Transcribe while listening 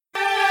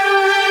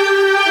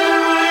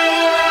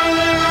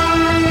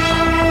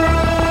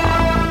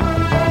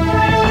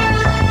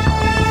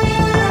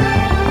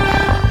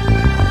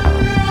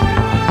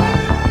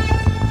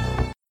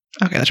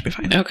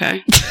Okay, fine.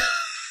 Okay.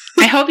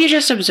 I hope you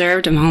just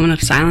observed a moment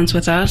of silence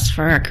with us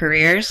for our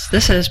careers.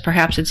 This is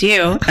Perhaps It's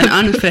You, an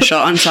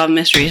unofficial Unsolved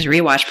Mysteries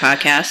rewatch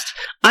podcast.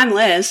 I'm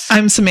Liz.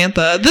 I'm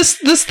Samantha. This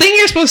thing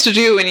you're supposed to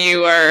do when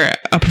you are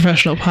a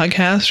professional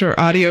podcast or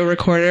audio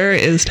recorder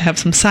is to have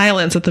some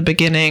silence at the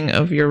beginning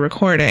of your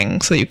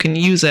recording so you can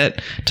use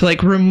it to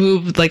like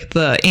remove like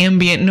the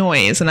ambient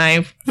noise. And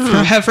I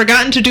have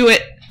forgotten to do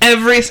it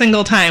every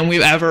single time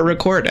we've ever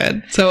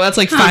recorded. So that's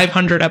like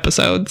 500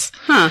 episodes.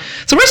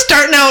 So we're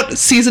starting out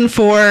season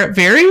 4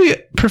 very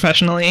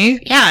professionally.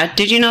 Yeah.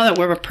 Did you know that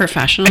we're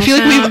professionals I feel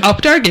like now? we've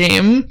upped our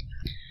game.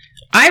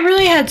 I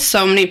really had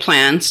so many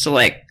plans to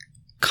like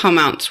come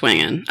out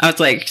swinging. I was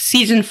like,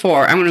 season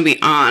 4, I'm going to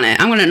be on it.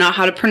 I'm going to know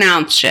how to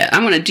pronounce shit.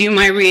 I'm going to do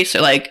my research.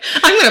 Like,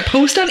 I'm going to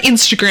post on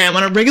Instagram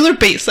on a regular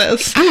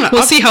basis.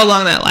 We'll see how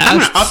long that lasts. I'm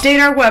going to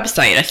update our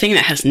website. A thing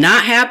that has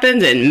not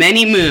happened in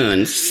many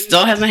moons.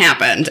 Still hasn't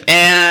happened.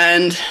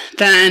 And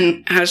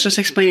then I was just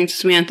explaining to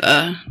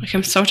Samantha, like,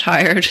 I'm so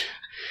tired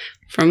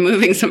from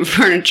moving some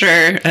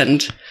furniture,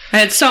 and I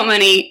had so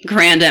many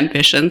grand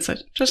ambitions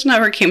that just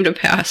never came to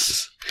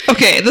pass.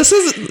 Okay, this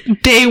is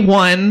day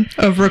 1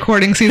 of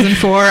recording season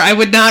 4. I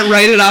would not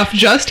write it off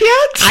just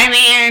yet. I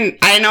mean,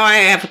 I know I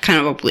have kind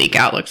of a bleak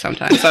outlook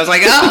sometimes. So I was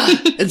like, oh,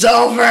 it's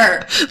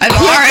over. I've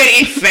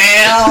already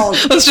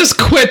failed. Let's just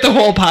quit the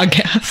whole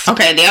podcast.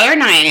 Okay, the other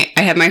night,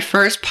 I had my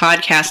first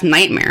podcast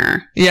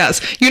nightmare.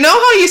 Yes. You know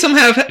how you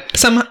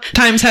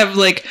sometimes have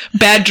like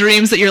bad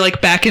dreams that you're like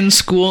back in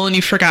school and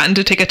you've forgotten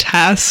to take a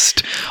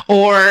test?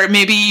 Or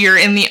maybe you're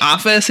in the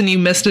office and you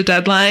missed a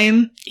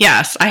deadline?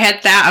 Yes, I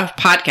had that of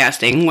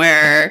podcasting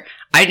where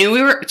I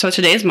knew so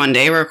today's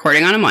Monday, we're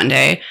recording on a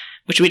Monday,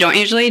 which we don't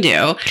usually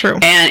do. True.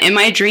 And in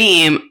my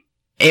dream,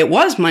 it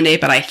was Monday,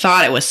 but I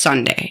thought it was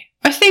Sunday.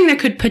 A thing that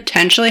could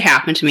potentially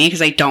happen to me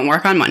because I don't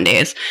work on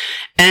Mondays.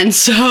 And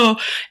so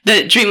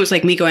the dream was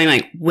like me going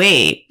like,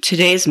 wait,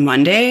 today's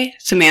Monday?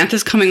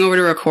 Samantha's coming over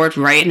to record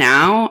right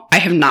now. I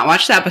have not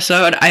watched the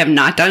episode. I have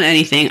not done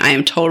anything. I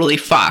am totally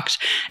fucked.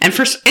 And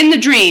in the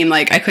dream,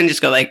 like I couldn't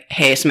just go like,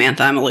 hey,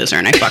 Samantha, I'm a loser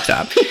and I fucked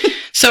up.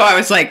 So I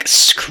was like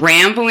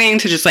scrambling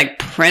to just like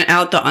print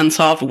out the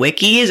unsolved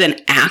wikis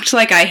and act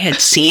like I had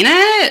seen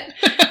it.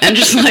 And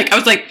just like, I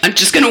was like, I'm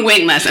just going to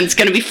wing this and it's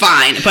going to be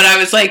fine. But I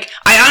was like,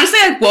 I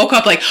honestly woke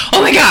up like,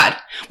 oh my God,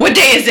 what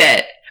day is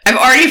it? I've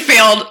already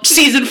failed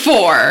season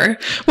 4.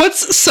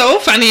 What's so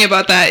funny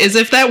about that is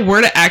if that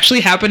were to actually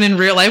happen in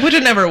real life, which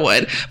it never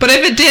would, but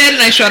if it did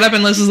and I showed up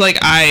and Liz was like,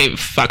 I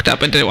fucked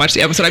up and didn't watch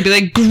the episode, I'd be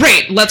like,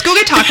 great, let's go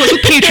get tacos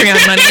with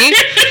Patreon money.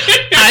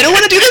 I don't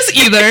want to do this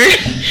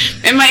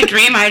either. In my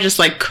dream, I just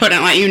like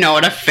couldn't let you know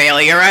what a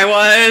failure I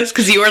was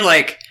because you were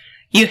like,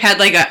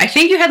 I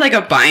think you had like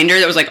a binder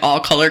that was like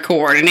all color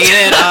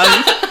coordinated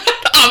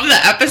of the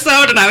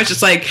episode, and I was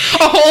just like,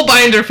 a whole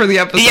binder for the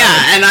episode.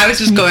 Yeah, and I was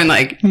just going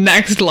like,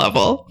 next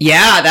level.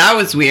 Yeah, that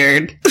was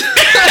weird.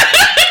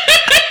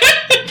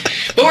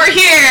 But we're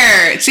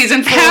here. It's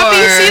season 4.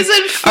 Happy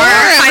season 4, Our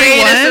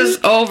everyone. hiatus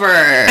is over.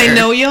 I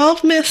know y'all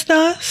have missed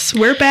us.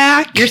 We're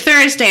back. Your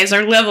Thursdays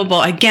are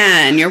livable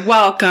again. You're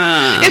welcome.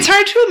 It's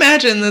hard to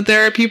imagine that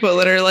there are people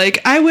that are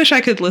like, I wish I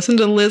could listen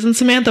to Liz and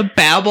Samantha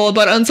babble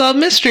about unsolved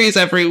mysteries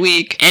every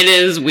week. It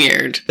is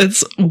weird.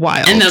 It's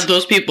wild. And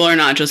those people are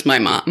not just my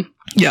mom.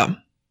 Yeah.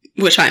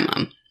 Which hi,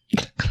 Mom.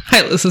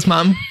 Hi, Liz's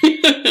mom.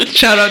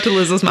 Shout out to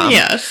Liz's mom.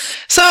 Yes.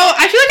 So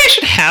I feel like I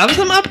should have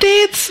some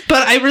updates,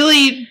 but I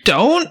really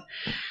don't.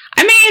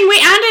 I mean, we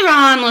ended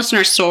on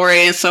listener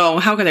stories, so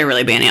how could there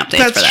really be any updates for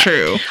that? That's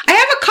true. I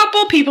have a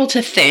couple people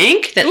to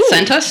thank that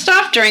sent us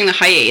stuff during the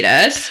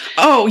hiatus.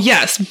 Oh,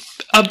 yes.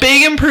 A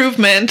big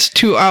improvement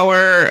to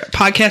our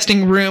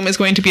podcasting room is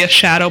going to be a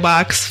shadow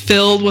box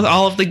filled with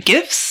all of the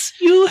gifts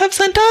you have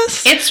sent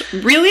us. It's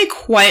really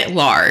quite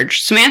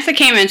large. Samantha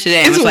came in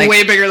today and was like,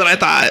 way bigger than I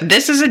thought.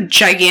 This is a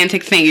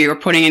gigantic thing you're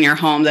putting in your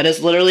home that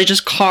is literally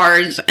just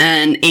cards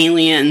and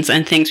aliens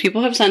and things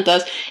people have sent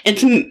us.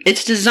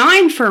 It's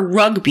designed for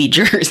rugby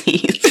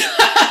jerseys.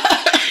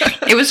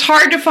 It was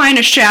hard to find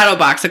a shadow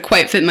box that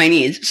quite fit my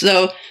needs.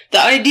 So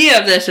the idea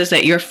of this is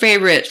that your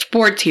favorite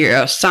sports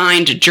hero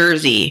signed a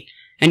jersey,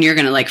 and you're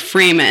going to like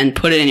frame it and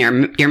put it in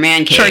your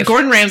man cave. Sure,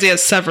 Gordon Ramsay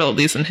has several of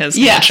these in his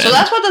mansion. So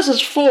that's what this is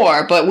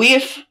for, but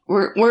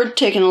we're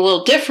taking a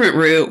little different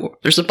route.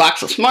 There's a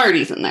box of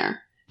Smarties in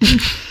there.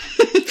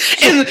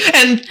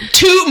 and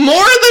two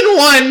more than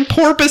one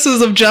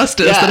porpoises of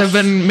justice that have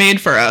been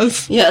made for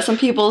us. Yeah, some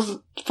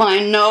people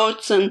find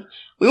notes, and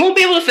we won't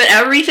be able to fit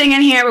everything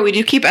in here, but we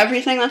do keep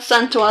everything that's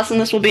sent to us,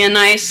 and this will be a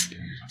nice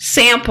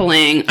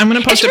sampling. I'm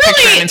going to post a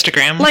picture on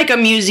Instagram. Like a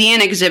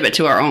museum exhibit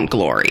to our own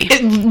glory.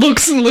 It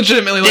looks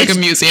legitimately like a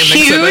museum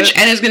exhibit. It's huge,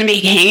 and it's going to be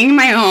hanging in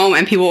my home,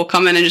 and people will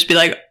come in and just be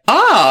like,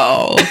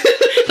 oh.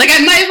 Like, I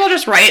might as well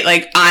just write,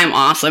 like, I'm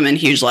awesome in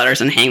huge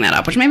letters and hang that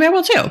up, which maybe I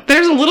will too.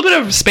 There's a little bit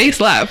of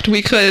space left.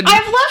 We could...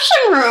 I've left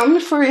some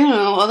room for,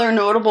 other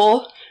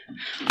notable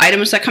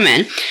items that come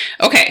in.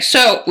 Okay,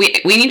 so we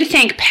need to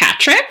thank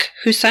Patrick,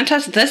 who sent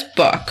us this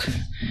book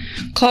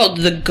called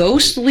The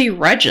Ghostly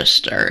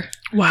Register.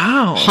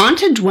 Wow.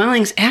 Haunted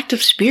Dwellings,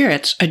 Active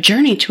Spirits, A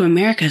Journey to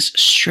America's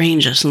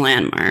Strangest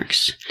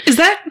Landmarks. Is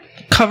that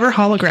cover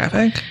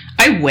holographic?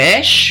 I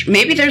wish.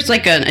 Maybe there's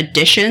like an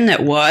edition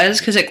that was,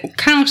 because it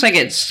kind of looks like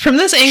it's... From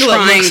this angle, it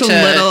looks a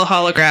little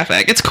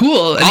holographic. It's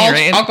cool, at any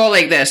rate. I'll go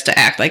like this to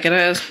act like it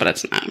is, but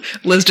it's not.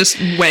 Liz just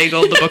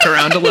waggled the book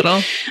around a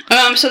little.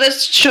 So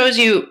this shows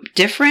you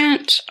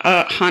different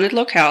haunted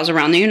locales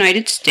around the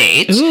United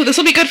States. Ooh, this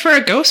will be good for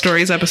a Ghost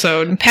Stories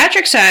episode.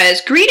 Patrick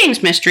says,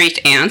 "Greetings, Mysteries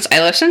Ants.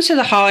 I listened to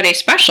the holiday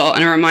special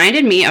and it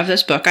reminded me of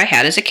this book I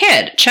had as a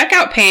kid. Check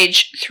out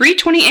page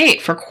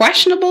 328 for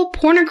questionable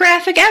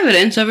pornographic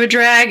evidence of a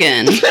dragon.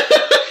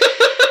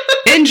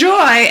 Enjoy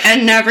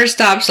and never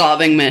stop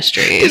solving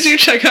mysteries." Did you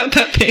check out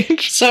that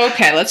page? So,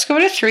 okay, let's go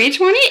to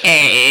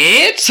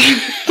 328.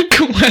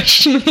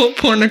 Questionable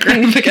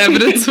pornographic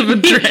evidence of a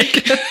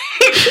dragon. Words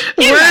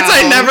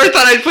I never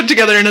thought I'd put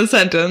together in a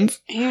sentence.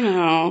 You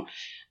know.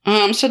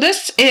 So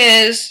this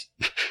is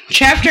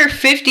chapter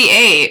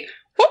 58.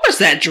 What was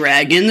that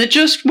dragon that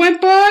just went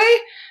by?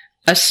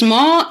 A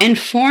small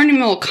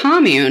informal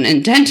commune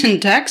in Denton,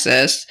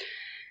 Texas.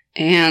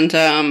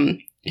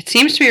 And, it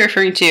seems to be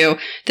referring to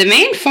the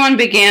main fun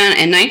began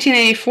in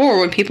 1984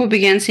 when people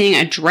began seeing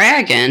a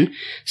dragon,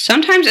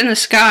 sometimes in the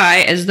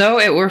sky as though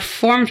it were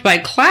formed by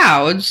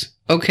clouds.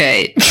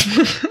 Okay.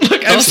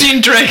 Look, I've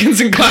seen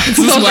dragons in clouds as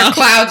well. Those are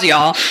clouds,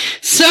 y'all.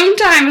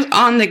 Sometimes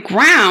on the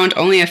ground,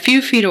 only a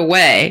few feet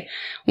away.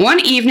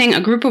 One evening,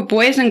 a group of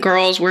boys and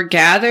girls were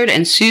gathered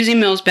in Susie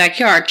Mill's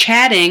backyard,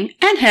 chatting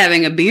and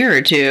having a beer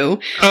or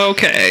two.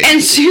 Okay.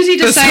 And Susie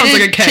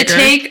decided like to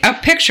take a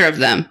picture of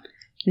them.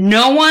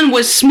 No one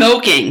was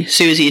smoking,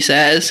 Susie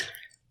says.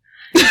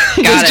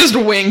 Got it. Just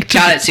winked.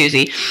 Got it,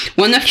 Susie.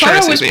 When the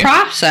photo was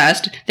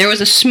processed, there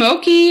was a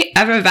smoky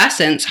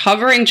effervescence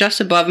hovering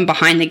just above and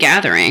behind the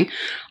gathering.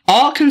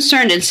 All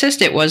concerned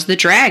insist it was the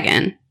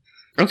dragon.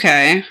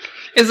 Okay.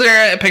 Is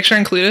there a picture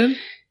included?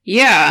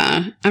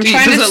 Yeah. I'm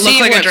trying to see. Does it look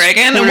like a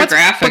dragon? What's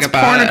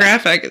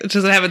pornographic?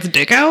 Does it have its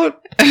dick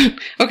out?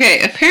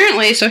 Okay,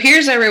 apparently, so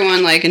here's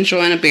everyone like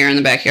enjoying a beer in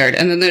the backyard,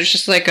 and then there's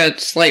just like a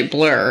slight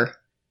blur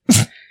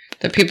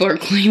that people are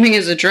claiming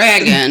is a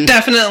dragon.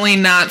 Definitely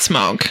not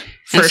smoke,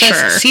 for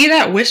sure. See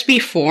that wispy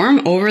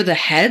form over the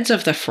heads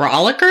of the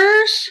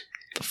frolickers?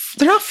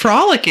 They're not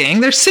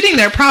frolicking. They're sitting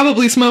there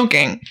probably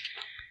smoking.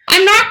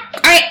 I'm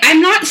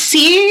not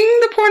seeing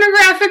the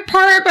pornographic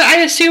part, but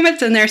I assume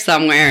it's in there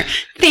somewhere.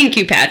 Thank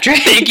you, Patrick.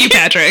 Thank you,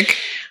 Patrick.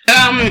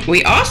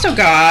 We also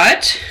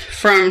got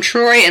from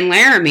Troy and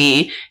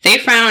Laramie, they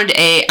found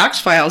a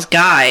X-Files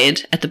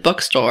guide at the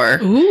bookstore.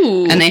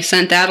 Ooh. And they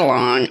sent that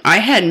along. I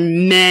had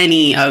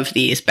many of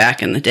these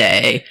back in the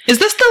day. Is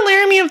this the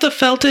Laramie of the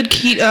felted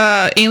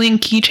alien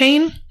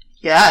keychain?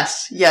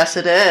 Yes,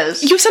 it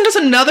is. You sent us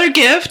another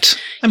gift?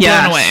 I'm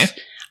blown away.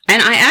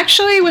 And I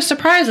actually was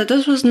surprised that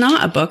this was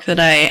not a book that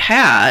I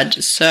had,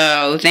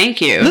 so thank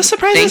you. This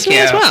surprises me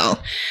as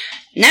well.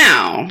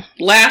 Now,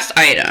 last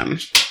item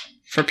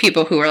for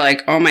people who are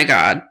like, oh my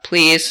god,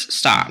 please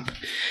stop,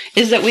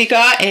 is that we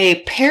got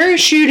a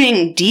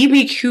parachuting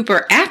D.B.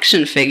 Cooper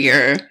action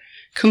figure,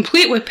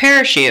 complete with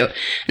parachute.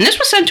 And this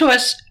was sent to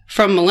us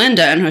from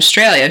Melinda in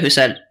Australia, who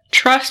said,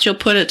 trust you'll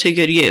put it to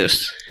good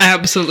use.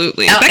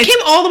 Absolutely. That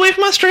came all the way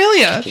from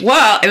Australia.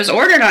 Well, it was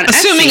ordered on Etsy.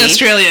 Assuming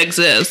Australia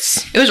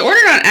exists. It was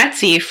ordered on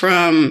Etsy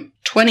from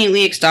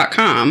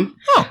 20leagues.com.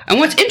 Oh. And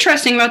what's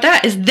interesting about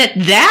that is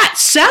that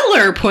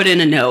seller put in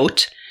a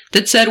note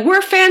that said,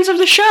 we're fans of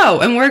the show,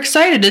 and we're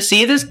excited to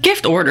see this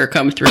gift order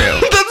come through.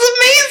 That's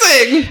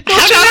amazing!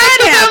 How did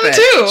that happen?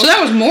 Too. So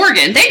that was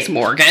Morgan. Thanks,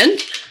 Morgan.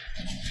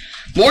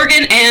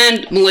 Morgan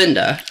and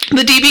Melinda.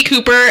 The D.B.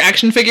 Cooper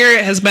action figure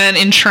has been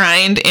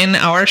enshrined in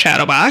our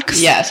shadow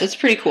box. Yes, it's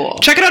pretty cool.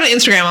 Check it out on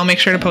Instagram. I'll make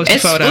sure to post a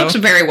photo. It looks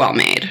very well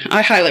made.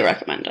 I highly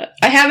recommend it.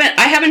 I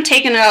haven't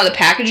taken it out of the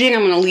packaging.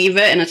 I'm going to leave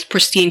it in its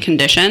pristine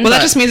condition. Well,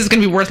 that just means it's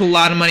going to be worth a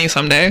lot of money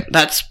someday.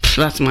 That's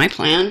my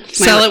plan.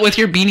 Sell it with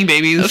your Beanie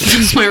Babies.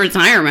 That's my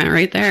retirement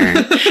right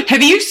there.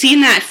 Have you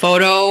seen that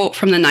photo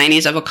from the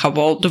 90s of a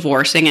couple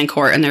divorcing in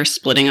court and they're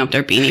splitting up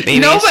their Beanie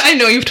Babies? No, but I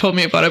know you've told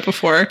me about it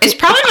before. It's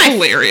probably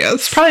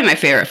hilarious. It's probably my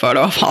favorite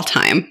photo of all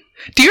time.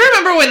 Do you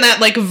remember when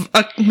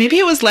that, maybe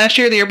it was last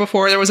year or the year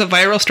before, there was a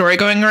viral story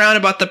going around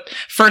about the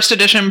first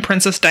edition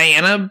Princess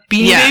Diana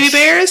Beanie Baby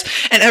Bears?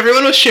 And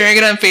everyone was sharing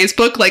it on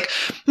Facebook like,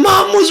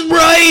 Mom was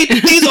right!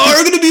 These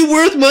are going to be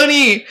worth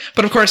money!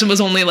 But of course it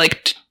was only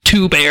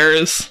two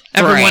bears.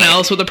 Everyone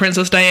else with a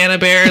Princess Diana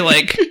bear,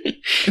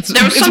 it's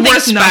something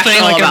worth nothing.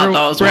 About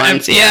those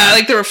ones.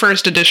 Yeah, they were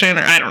first edition,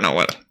 or I don't know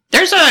what.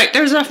 There's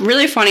a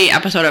really funny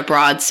episode of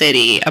Broad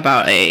City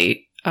about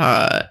a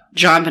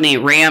John Benet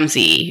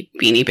Ramsey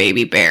Beanie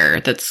Baby bear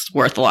that's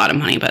worth a lot of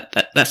money, but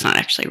that's not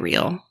actually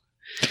real.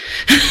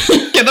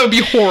 Yeah, that would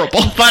be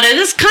horrible. But it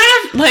is kind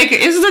of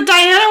is the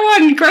Diana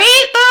one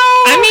great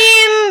though? I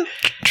mean,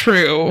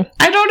 true.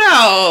 I don't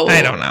know.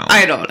 I don't know.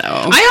 I don't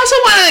know. I also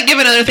want to give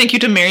another thank you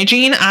to Mary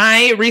Jean.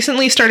 I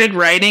recently started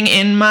writing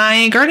in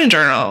my garden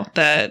journal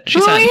that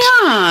she sent.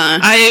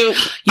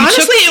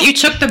 You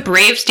took the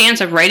brave stance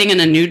of writing in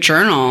a new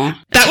journal.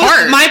 That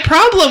was, my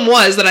problem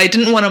was that I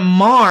didn't want to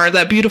mar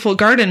that beautiful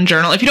garden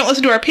journal. If you don't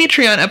listen to our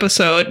Patreon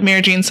episode,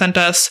 Mary Jean sent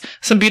us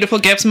some beautiful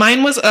gifts.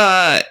 Mine was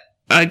a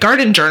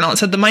garden journal. It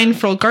said The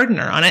Mindful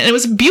Gardener on it. And it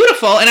was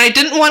beautiful, and I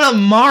didn't want to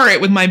mar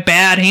it with my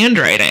bad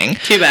handwriting.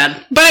 Too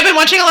bad. But I've been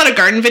watching a lot of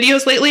garden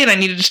videos lately, and I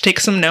needed to take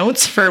some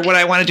notes for what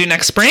I want to do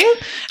next spring.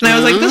 And I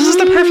was like, this is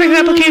the perfect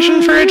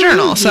application for a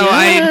journal. So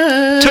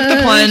I took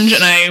the plunge,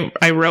 and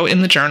I wrote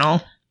in the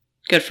journal.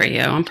 Good for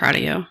you. I'm proud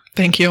of you.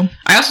 Thank you.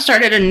 I also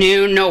started a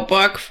new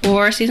notebook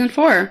for season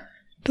 4.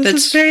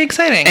 That's is very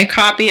exciting. A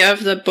copy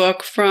of the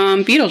book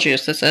from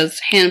Beetlejuice that says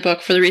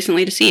Handbook for the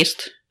Recently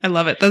Deceased. I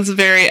love it. That's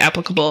very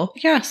applicable.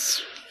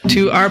 Yes.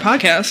 To our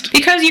podcast.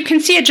 Because you can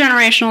see a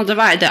generational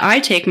divide that I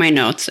take my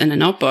notes in a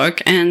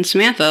notebook and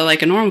Samantha,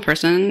 like a normal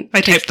person,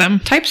 types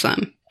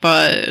them.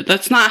 But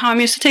that's not how I'm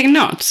used to taking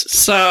notes.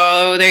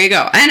 So there you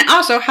go. And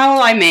also, how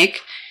will I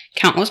make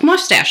countless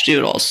mustache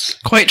doodles?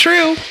 Quite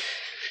true.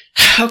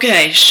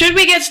 Okay, should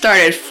we get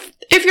started?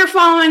 If you're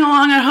following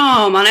along at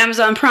home on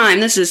Amazon Prime,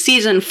 this is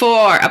Season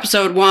 4,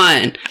 Episode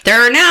 1.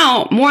 There are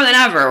now, more than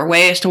ever,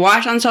 ways to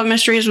watch Unsolved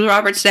Mysteries with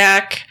Robert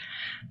Stack.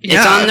 Yeah.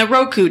 It's on the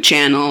Roku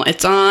channel.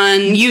 It's on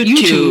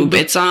YouTube.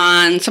 It's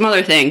on some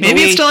other thing.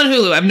 Maybe it's still on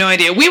Hulu. I have no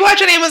idea. We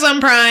watch on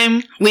Amazon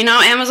Prime. We know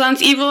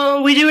Amazon's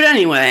evil. We do it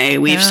anyway.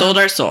 We've sold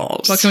our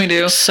souls. What can we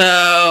do?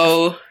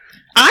 So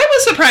I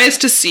was surprised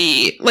to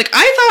see, I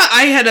thought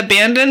I had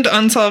abandoned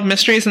Unsolved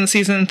Mysteries in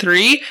Season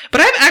 3,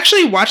 but I've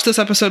actually watched this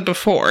episode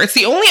before. It's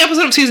the only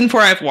episode of Season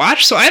 4 I've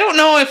watched, so I don't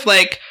know if,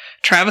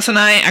 Travis and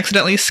I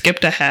accidentally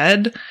skipped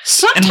ahead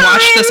and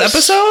watched this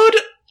episode.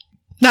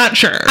 Not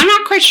sure. I'm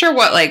not quite sure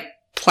what,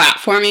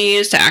 platform you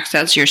use to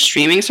access your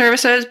streaming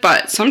services,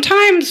 but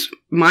sometimes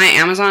my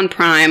Amazon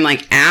Prime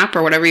app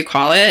or whatever you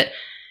call it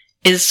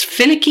is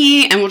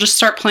finicky and will just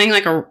start playing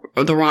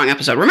the wrong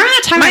episode. Remember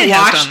that time I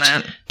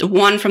watched the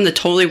one from the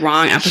totally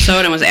wrong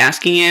episode and was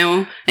asking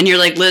you, and you're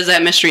like, Liz,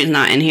 that mystery is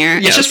not in here?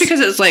 Yes. It's just because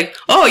it's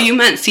oh, you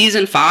meant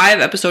Season 5,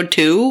 Episode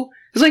 2?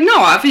 It's no,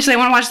 obviously I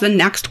want to watch the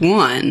next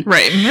one.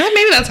 Right.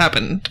 Maybe that's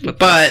happened.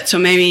 So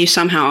maybe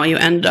somehow you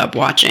ended up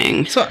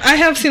watching. So I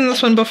have seen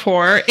this one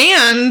before,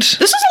 and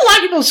this is a lot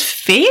of people's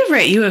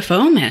favorite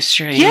UFO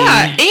mystery.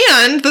 Yeah,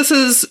 and this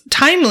is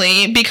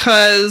timely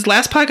because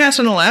Last Podcast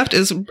on the Left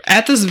is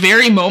at this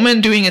very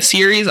moment doing a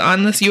series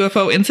on this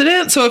UFO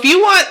incident. So if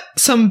you want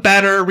some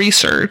better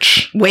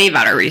research, way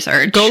better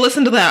research, go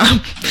listen to that.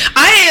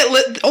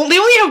 They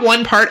only have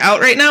one part out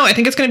right now. I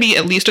think it's going to be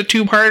at least a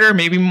 2-parter,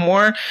 maybe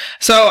more.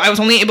 So I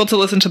was only able to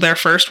listen to their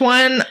first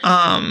one,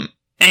 and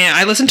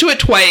I listened to it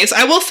twice.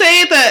 I will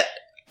say that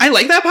I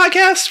like that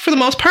podcast for the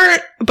most part,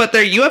 but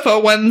their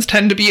UFO ones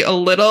tend to be a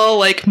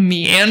little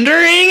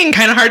meandering and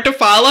kind of hard to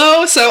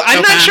follow. So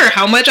I'm not sure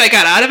how much I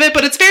got out of it,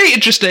 but it's very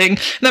interesting.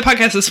 That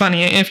podcast is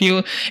funny if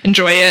you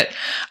enjoy it.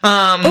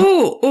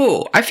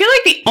 I feel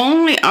like the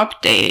only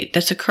update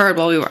that's occurred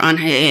while we were on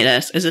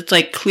hiatus is it's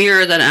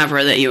clearer than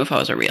ever that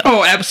UFOs are real.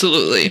 Oh,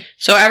 absolutely.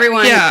 So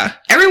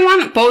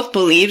everyone both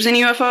believes in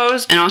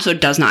UFOs and also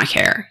does not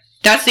care.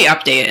 That's the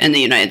update in the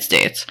United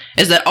States,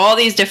 is that all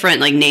these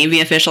different,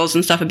 Navy officials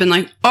and stuff have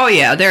been oh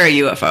yeah, there are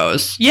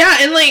UFOs. Yeah,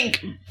 and,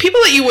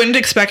 people that you wouldn't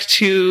expect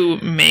to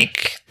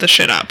make the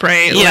shit up,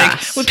 right?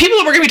 Yes. People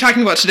that we're going to be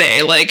talking about today,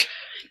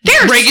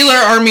 there's regular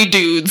army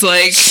dudes,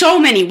 so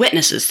many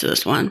witnesses to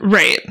this one.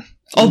 Right.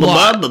 A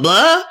lot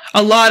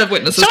of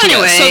witnesses to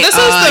anyway, this. So this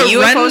is the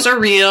UFOs are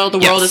real, the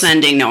world is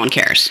ending, no one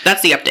cares.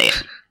 That's the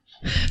update.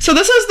 So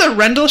this is the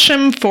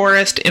Rendlesham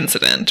Forest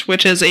incident,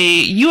 which is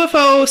a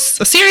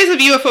series of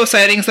UFO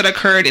sightings that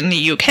occurred in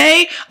the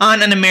UK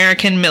on an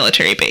American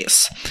military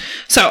base.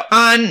 So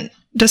on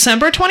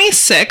December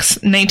 26,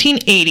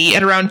 1980,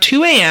 at around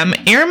 2 a.m.,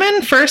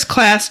 Airman First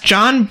Class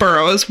John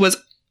Burroughs was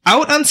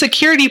out on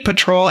security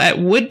patrol at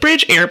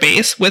Woodbridge Air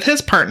Base with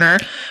his partner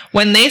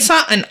when they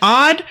saw an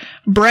odd,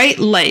 bright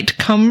light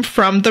come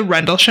from the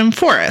Rendlesham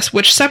Forest,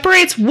 which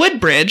separates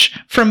Woodbridge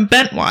from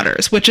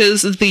Bentwaters, which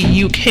is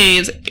the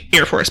UK's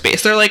Air Force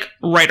base. They're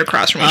right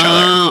across from each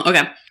other. Oh,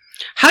 okay.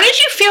 How did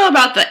you feel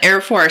about the Air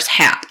Force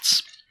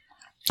hats?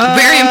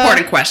 Very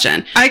important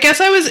question. I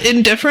guess I was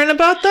indifferent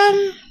about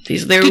them.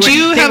 Did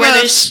you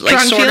have a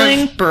strong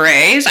feeling?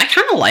 Berets. I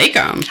kind of like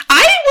them.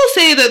 I will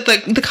say that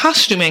the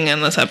costuming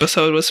in this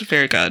episode was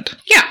very good.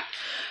 Yeah.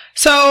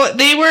 So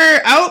they were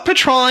out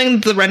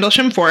patrolling the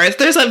Rendlesham Forest.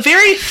 There's a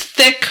very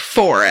thick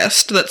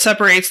forest that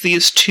separates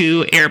these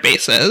two air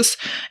bases.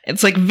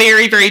 It's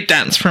very, very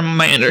dense from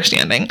my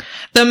understanding.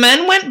 The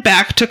men went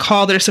back to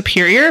call their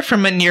superior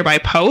from a nearby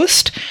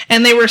post,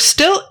 and they were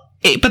still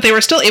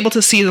able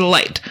to see the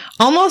light.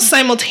 Almost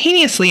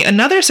simultaneously,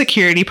 another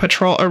security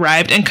patrol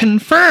arrived and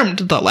confirmed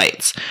the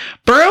lights.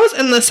 Burroughs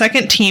and the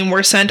second team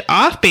were sent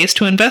off base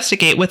to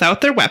investigate without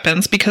their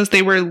weapons because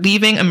they were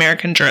leaving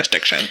American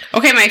jurisdiction.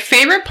 Okay, my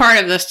favorite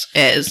part of this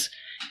is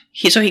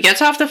So he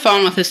gets off the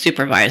phone with his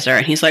supervisor,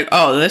 and he's like,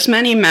 oh, this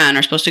many men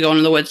are supposed to go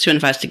into the woods to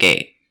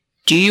investigate.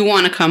 Do you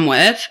want to come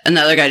with? And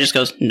the other guy just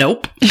goes,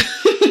 nope.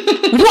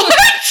 What?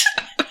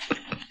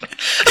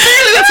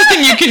 Apparently that's the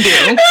thing you can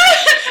do.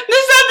 This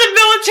is not the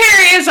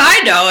military as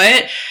I know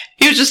it.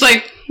 He was just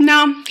like,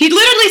 no. He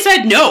literally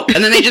said nope,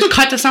 and then they just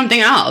cut to something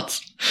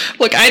else.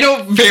 Look, I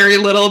know very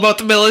little about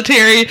the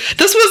military.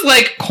 This was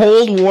like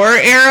Cold War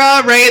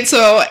era, right?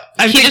 So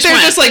I think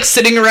they're just like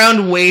sitting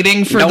around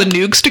waiting for the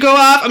nukes to go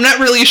off. I'm not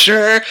really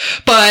sure,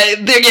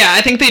 but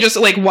I think they just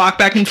like walk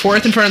back and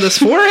forth in front of this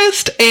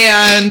forest,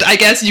 and I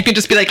guess you can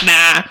just be like,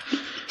 nah.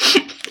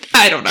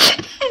 I don't know.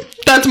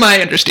 That's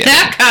my understanding.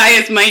 That guy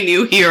is my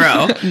new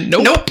hero.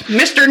 Nope.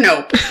 Mr.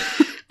 Nope.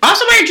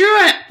 Also, I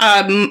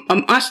drew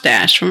a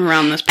mustache from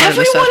around this part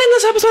Everyone of the in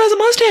this episode has a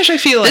mustache, I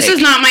feel like. This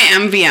is not my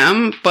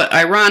MVM, but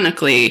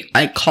ironically,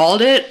 I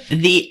called it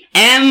the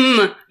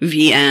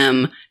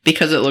MVM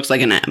because it looks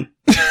like an M.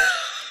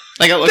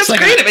 Like it looks That's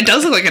creative. It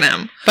does look like an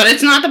M. But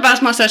it's not the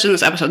best mustache in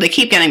this episode. They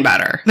keep getting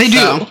better. They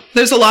do.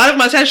 There's a lot of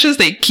mustaches.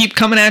 They keep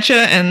coming at you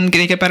and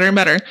they get better and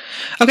better.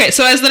 Okay,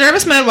 so as the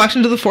nervous men walked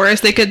into the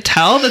forest, they could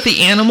tell that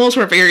the animals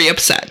were very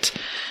upset.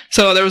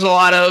 So there was a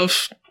lot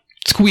of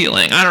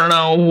squealing. I don't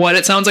know what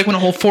it sounds like when a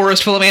whole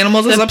forest full of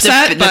animals is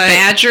upset. The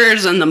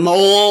badgers and the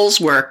moles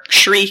were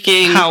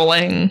shrieking.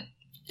 Howling.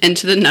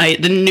 Into the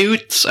night. The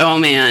newts, oh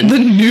man. The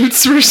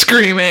newts were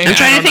screaming. I'm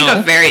trying to think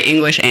of very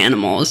English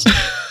animals.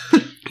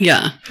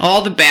 Yeah.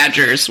 All the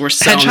badgers were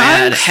so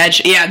mad.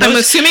 I'm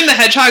assuming the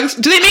hedgehogs,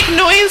 do they make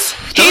noise?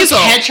 Those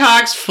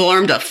hedgehogs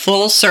formed a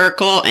full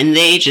circle and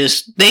they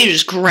just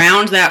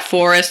ground that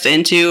forest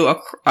into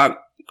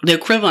the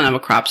equivalent of a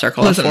crop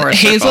circle. Listen,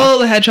 Hazel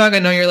the hedgehog, I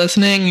know you're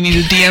listening. You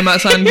need to DM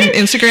us on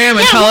Instagram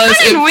and tell us. What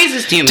kind of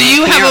noises do you make? Do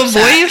you have a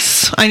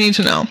voice? I need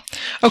to know.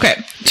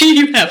 Okay. Do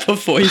you have a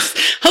voice?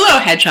 Hello,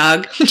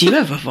 hedgehog. Do you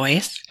have a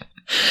voice?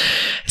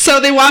 So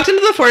they walked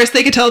into the forest.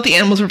 They could tell that the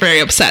animals were very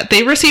upset.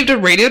 They received a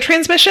radio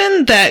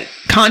transmission that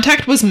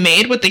contact was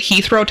made with the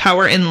Heathrow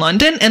Tower in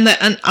London and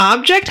that an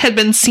object had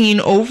been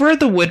seen over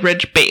the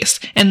Woodridge base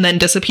and then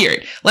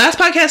disappeared. Last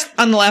podcast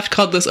on the left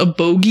called this a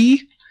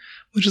bogey,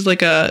 which is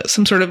like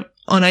some sort of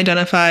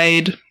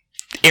unidentified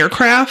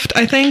aircraft,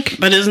 I think.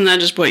 But isn't that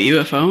just what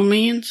UFO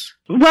means?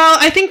 Well,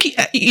 I think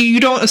you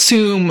don't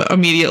assume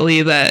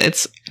immediately that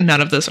it's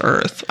not of this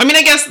Earth. I mean,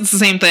 I guess it's the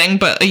same thing,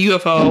 but a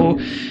UFO,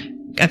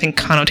 I think,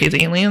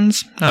 connotates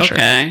aliens. Not sure.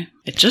 Okay.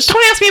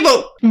 Don't ask me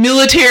about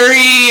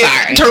military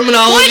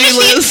terminology,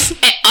 Liz.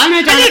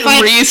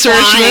 Unidentified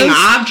flying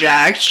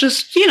objects.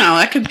 Just,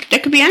 that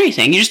could be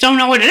anything. You just don't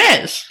know what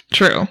it is.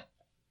 True.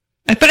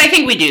 But I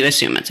think we do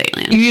assume it's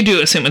aliens. You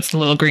do assume it's the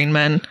little green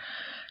men.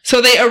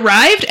 So they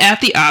arrived at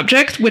the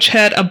object, which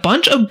had a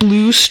bunch of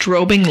blue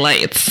strobing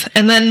lights,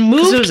 and then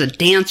moved it was a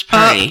dance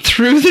party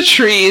through the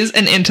trees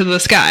and into the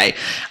sky.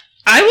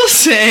 I will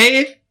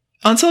say,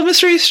 Unsolved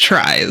Mysteries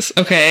tries,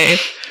 okay,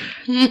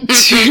 to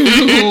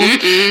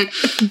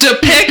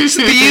depict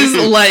these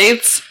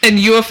lights and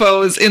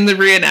UFOs in the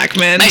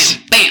reenactment.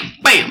 Bam,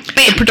 bam, bam,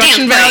 bam. The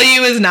production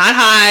value is not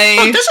high.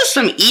 Oh, this is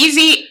some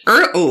easy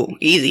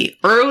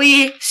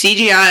early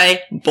CGI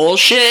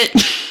bullshit.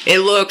 It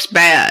looks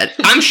bad.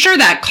 I'm sure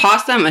that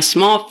cost them a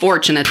small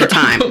fortune at the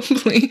time.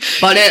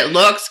 But it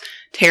looks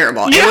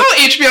terrible. You know how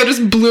HBO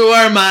just blew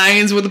our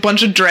minds with a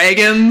bunch of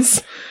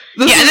dragons?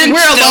 We're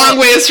a long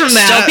ways from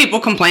that. Still people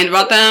complained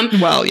about them.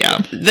 Well, yeah.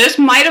 This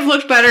might have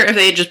looked better if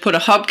they had just put a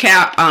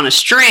hubcap on a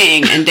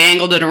string and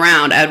dangled it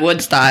around Ed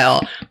Wood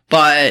style,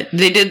 but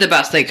they did the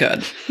best they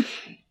could.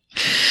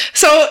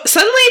 So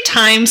suddenly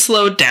time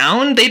slowed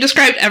down. They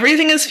described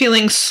everything as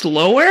feeling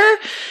slower.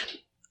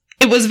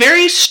 It was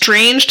very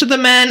strange to the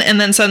men,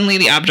 and then suddenly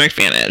the object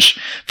vanished.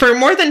 For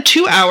more than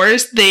 2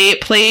 hours, they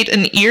played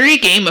an eerie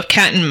game of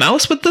cat and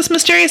mouse with this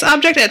mysterious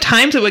object. At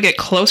times, it would get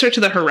closer to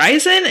the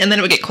horizon, and then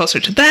it would get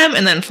closer to them,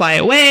 and then fly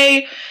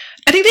away.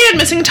 I think they had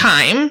missing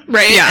time,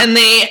 right? Yeah. And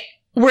they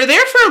were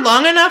there for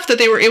long enough that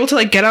they were able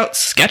to, get out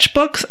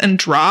sketchbooks and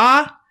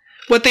draw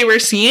what they were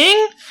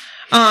seeing.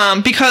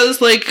 Because,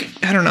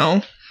 I don't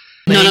know.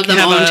 None of them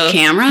owned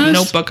cameras?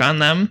 Notebook on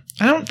them.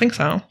 I don't think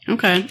so.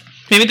 Okay.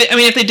 Maybe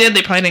if they did,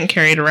 they probably didn't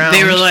carry it around.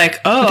 They were like,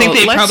 I think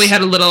they probably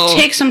had a little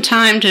take some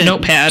time to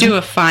notepad. Do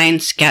a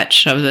fine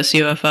sketch of this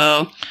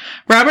UFO.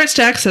 Robert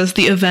Stack says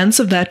the events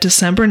of that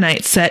December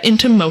night set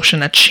into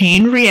motion a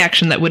chain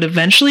reaction that would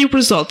eventually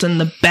result in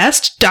the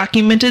best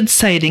documented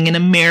sighting in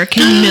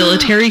American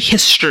military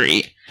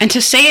history. And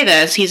to say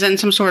this, he's in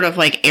some sort of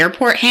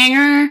airport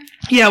hangar.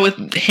 Yeah,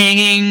 with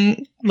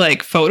hanging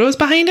photos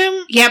behind him.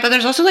 Yeah, but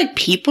there's also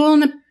people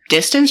in the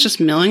distance just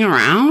milling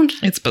around.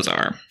 It's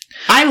bizarre.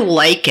 I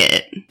like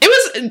it. It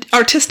was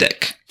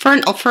artistic. For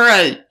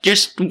a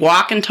just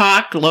walk and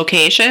talk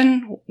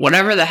location,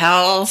 whatever the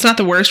hell. It's not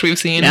the worst we've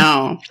seen.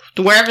 No.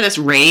 Wherever this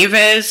rave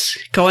is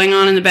going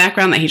on in the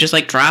background that he just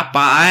dropped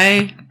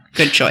by,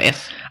 good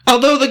choice.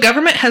 Although the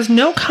government has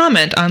no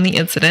comment on the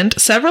incident,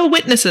 several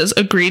witnesses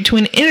agreed to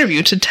an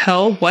interview to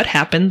tell what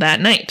happened that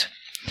night.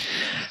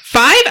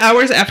 5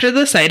 hours after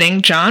the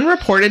sighting, John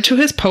reported to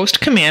his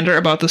post commander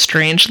about the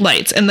strange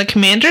lights, and the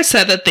commander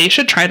said that they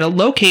should try to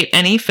locate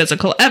any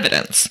physical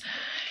evidence.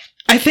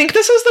 I think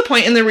this is the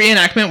point in the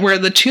reenactment where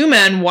the two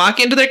men walk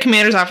into their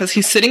commander's office.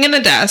 He's sitting in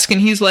a desk, and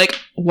he's like,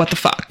 what the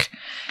fuck?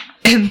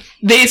 And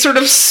they sort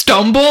of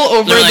stumble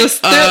over this.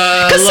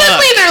 Because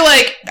suddenly they're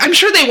like, I'm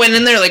sure they went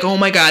in there like, oh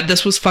my god,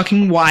 this was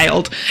fucking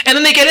wild. And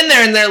then they get in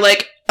there, and they're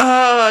like,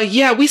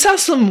 yeah, we saw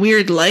some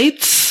weird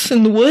lights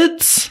in the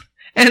woods.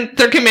 And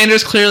their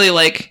commander's clearly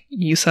like,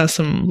 you saw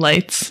some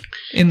lights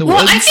in the woods?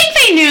 Well, I think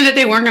they knew that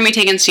they weren't going to be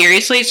taken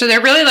seriously, so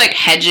they're really, like,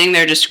 hedging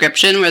their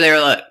description where they were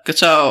like,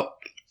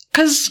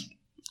 because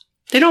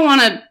they don't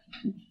want to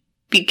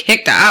be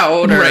kicked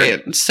out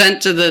or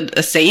sent to the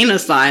insane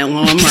asylum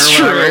or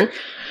whatever. True.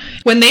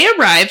 When they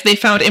arrived, they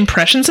found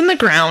impressions in the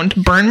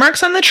ground, burn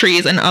marks on the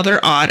trees, and other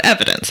odd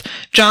evidence.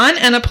 John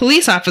and a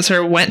police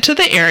officer went to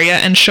the area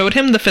and showed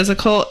him the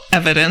physical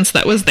evidence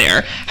that was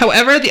there.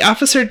 However, the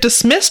officer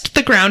dismissed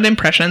the ground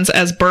impressions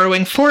as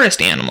burrowing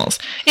forest animals.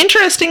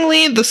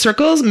 Interestingly, the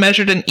circles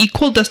measured an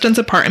equal distance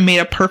apart and made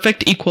a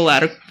perfect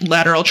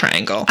equilateral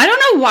triangle. I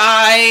don't know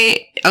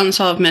why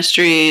Unsolved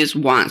Mysteries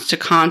wants to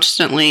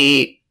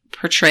constantly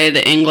portray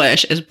the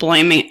English as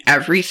blaming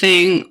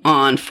everything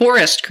on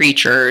forest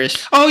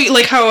creatures. Oh,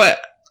 like how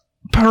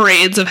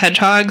parades of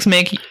hedgehogs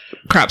make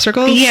crop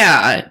circles?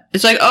 Yeah.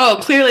 It's like, oh,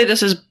 clearly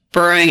this is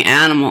burrowing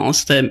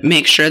animals to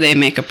make sure they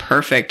make a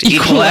perfect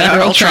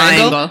equilateral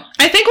triangle.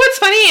 I think what's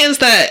funny is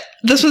that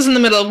this was in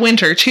the middle of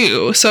winter,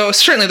 too, so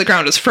certainly the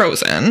ground is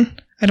frozen.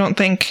 I don't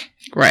think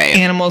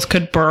animals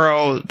could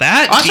burrow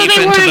that also, deep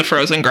into the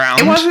frozen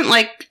ground. It wasn't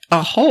like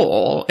a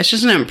hole. It's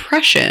just an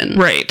impression.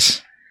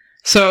 Right.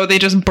 So they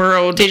just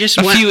burrowed a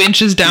few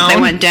inches down. They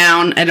went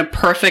down in a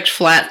perfect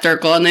flat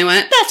circle and they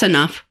went, that's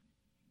enough.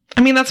 I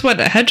mean, that's what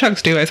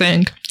hedgehogs do, I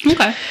think.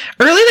 Okay.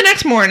 Early the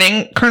next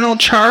morning, Colonel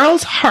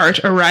Charles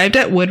Hart arrived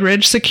at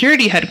Woodridge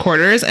Security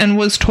Headquarters and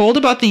was told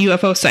about the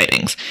UFO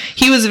sightings.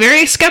 He was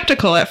very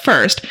skeptical at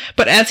first,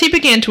 but as he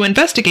began to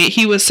investigate,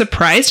 he was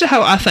surprised at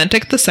how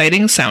authentic the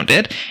sightings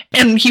sounded,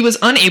 and he was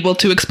unable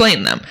to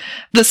explain them.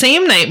 The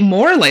same night,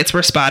 more lights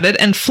were spotted,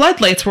 and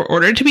floodlights were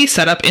ordered to be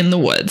set up in the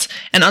woods.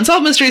 And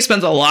Unsolved Mysteries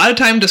spends a lot of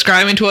time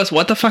describing to us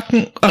what the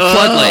fucking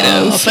floodlight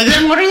is. But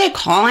then what are they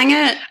calling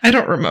it? I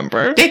don't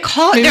remember. They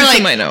call it, they're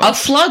like, a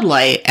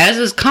floodlight, as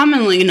is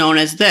commonly known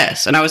as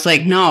this. And I was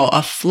like, no,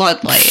 a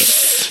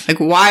floodlight. Like,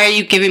 why are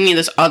you giving me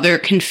this other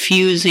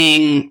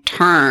confusing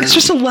term? It's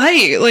just a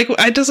light. Like,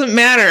 it doesn't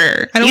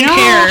matter. I don't care.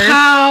 You know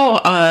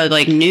how,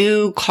 like,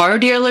 new car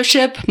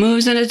dealership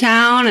moves into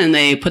town and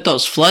they put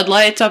those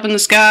floodlights up in the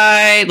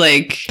sky?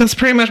 Like, that's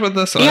pretty much what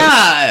this is.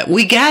 Yeah,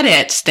 we get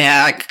it,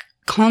 Stack.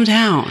 Calm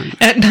down.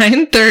 At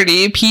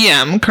 9:30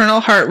 p.m., Colonel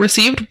Hart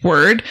received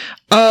word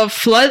of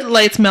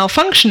floodlights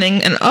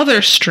malfunctioning and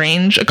other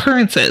strange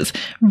occurrences.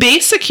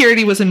 Base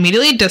security was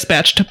immediately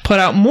dispatched to put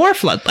out more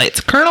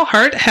floodlights. Colonel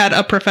Hart had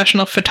a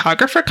professional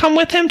photographer come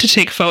with him to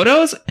take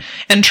photos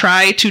and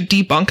try to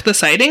debunk the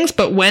sightings,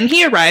 but when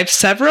he arrived,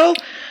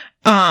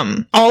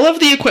 all of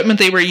the equipment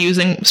they were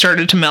using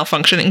started to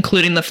malfunction,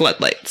 including the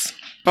floodlights.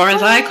 Or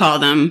as I call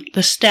them,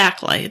 the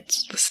stack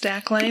lights. The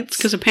stack lights?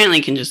 Because apparently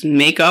you can just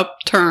make up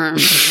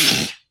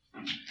terms.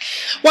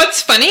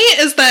 What's funny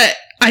is that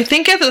I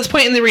think at this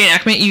point in the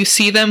reenactment, you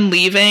see them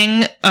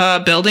leaving a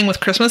building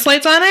with Christmas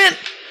lights on it.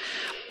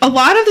 A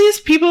lot of these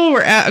people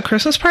were at a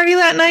Christmas party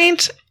that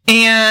night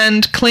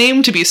and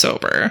claimed to be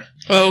sober.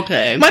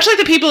 Okay. Much like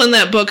the people in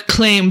that book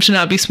claimed to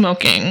not be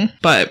smoking,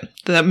 but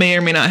that may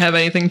or may not have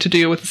anything to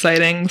do with the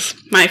sightings.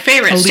 My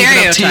favorite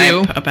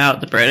stereotype about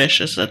the British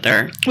is that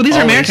they're these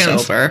are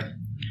Americans. Sober.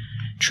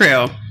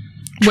 True.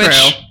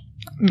 Which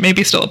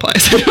maybe still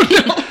applies. I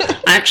don't know.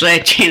 Actually, I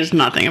changed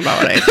nothing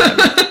about what I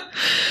said.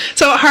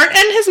 So Hart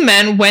and his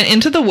men went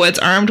into the woods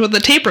armed with a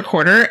tape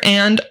recorder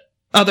and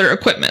other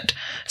equipment.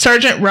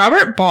 Sergeant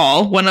Robert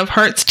Ball, one of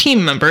Hart's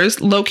team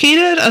members,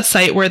 located a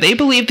site where they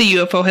believed the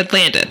UFO had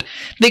landed.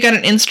 They got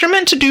an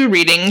instrument to do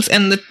readings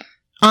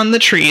on the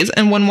trees,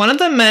 and when one of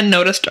the men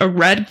noticed a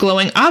red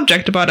glowing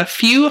object about a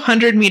few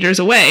hundred meters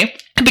away,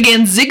 it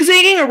began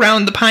zigzagging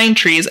around the pine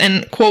trees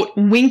and, quote,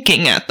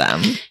 winking at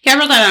them. Yeah, I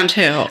wrote that down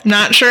too.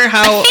 Not sure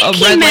how a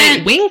red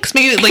light winks.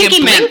 Maybe like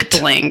it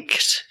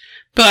blinked.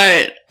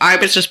 But I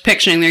was just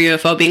picturing their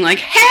UFO being like,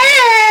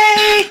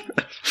 hey!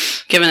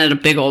 Giving it a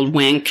big old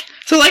wink.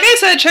 So like I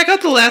said, check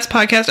out the last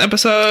podcast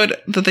episode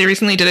that they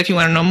recently did if you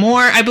want to know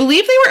more. I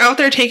believe they were out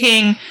there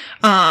taking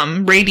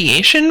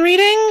radiation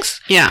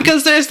readings. Yeah.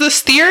 Because there's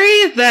this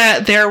theory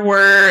that there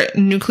were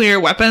nuclear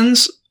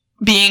weapons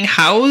being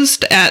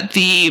housed at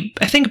the,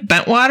 I think,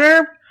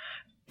 Bentwater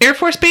Air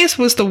Force Base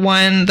was the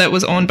one that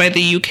was owned by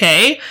the UK.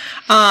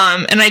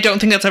 And I don't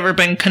think that's ever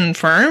been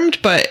confirmed,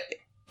 but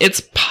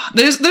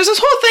there's this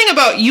whole thing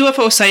about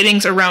UFO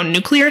sightings around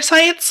nuclear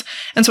sites.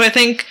 And so I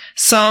think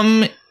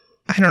some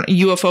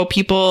UFO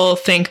people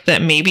think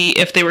that maybe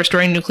if they were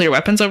storing nuclear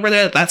weapons over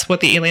there, that's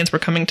what the aliens were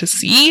coming to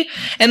see.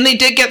 And they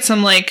did get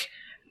some, like,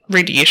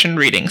 radiation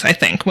readings, I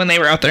think, when they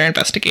were out there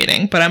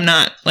investigating. But I'm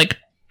not, like,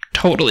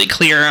 totally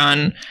clear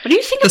on What do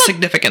you think the about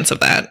significance of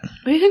that.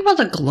 What do you think about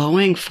the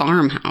glowing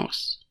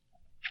farmhouse?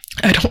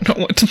 I don't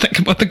know what to think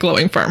about the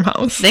glowing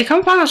farmhouse. They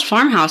come upon this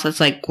farmhouse that's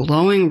like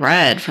glowing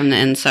red from the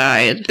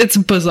inside. It's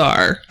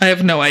bizarre. I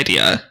have no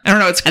idea. I don't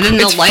know. And then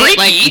the light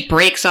freaky. like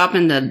breaks up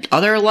into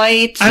other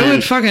lights. I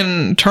would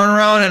fucking turn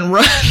around and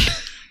run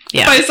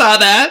if I saw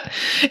that.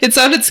 It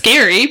sounded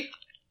scary.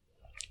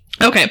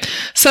 Okay,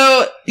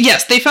 so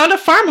yes, they found a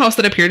farmhouse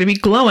that appeared to be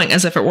glowing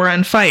as if it were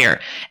on fire.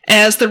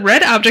 As the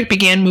red object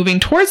began moving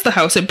towards the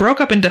house, it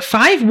broke up into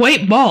 5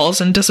 white balls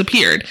and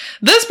disappeared.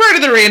 This part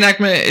of the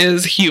reenactment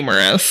is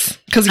humorous.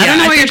 Because I don't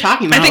know what you're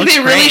talking about. I think they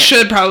really great.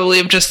 should probably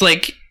have just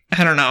like,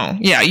 I don't know,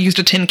 used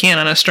a tin can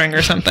on a string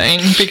or something,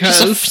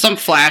 because some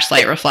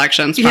flashlight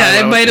reflections.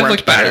 Yeah, it might have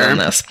looked better than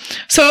this.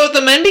 So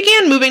the men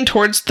began moving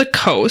towards the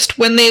coast.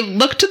 When they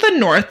looked to the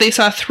north, they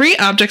saw 3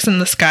 objects in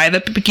the sky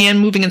that began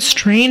moving in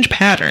strange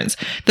patterns.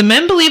 The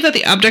men believed that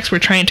the objects were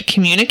trying to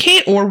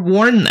communicate or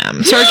warn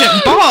them.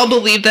 Sergeant Ball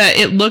believed that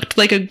it looked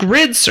like a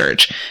grid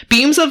search.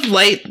 Beams of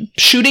light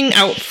shooting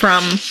out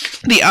from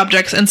the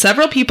objects, and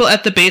several people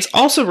at the base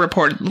also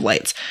reported the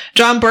lights.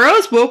 John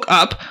Burroughs woke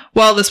up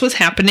while this was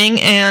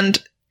happening, and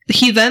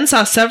he then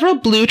saw several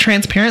blue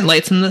transparent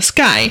lights in the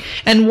sky,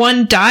 and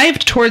one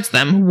dived towards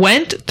them,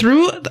 went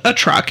through a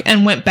truck,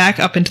 and went back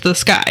up into the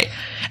sky.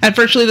 At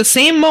virtually the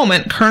same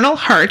moment, Colonel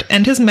Hart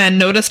and his men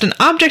noticed an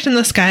object in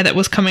the sky that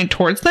was coming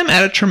towards them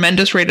at a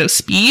tremendous rate of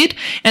speed,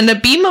 and a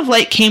beam of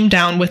light came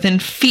down within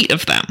feet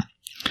of them.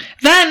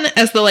 Then,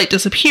 as the light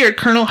disappeared,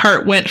 Colonel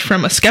Hart went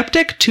from a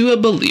skeptic to a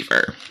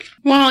believer.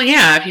 Well,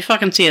 yeah, if you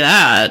fucking see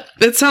that.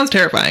 It sounds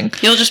terrifying.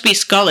 You'll just be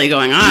Scully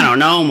going, I don't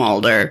know,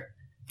 Mulder.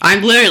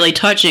 I'm literally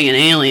touching an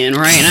alien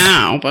right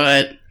now,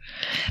 but...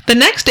 The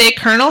next day,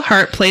 Colonel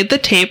Hart played the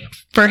tape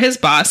for his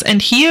boss,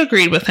 and he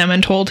agreed with him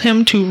and told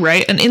him to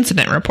write an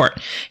incident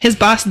report. His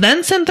boss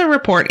then sent the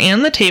report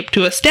and the tape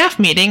to a staff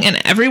meeting,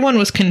 and everyone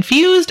was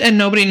confused and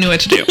nobody knew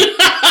what to do.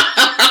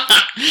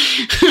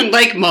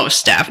 Like most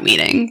staff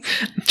meetings.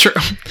 True.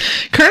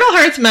 Colonel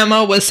Hart's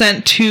memo was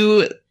sent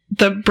to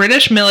the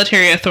British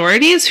military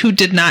authorities, who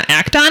did not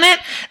act on it.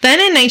 Then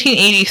in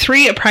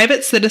 1983, a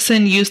private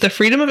citizen used the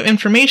Freedom of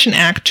Information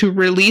Act to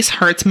release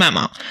Hart's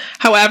memo.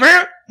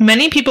 However,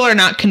 many people are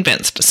not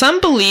convinced.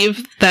 Some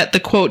believe that the,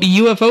 quote,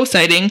 UFO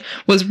sighting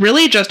was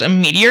really just a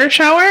meteor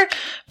shower,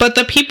 but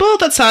the people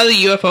that saw the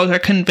UFOs are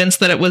convinced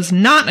that it was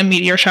not a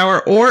meteor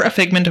shower or a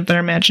figment of their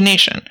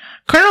imagination.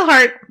 Colonel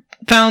Hart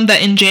found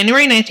that in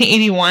January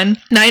 1981,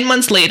 9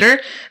 months later,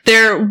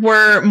 there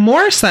were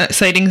more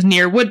sightings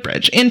near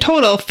Woodbridge. In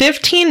total,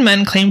 15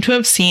 men claimed to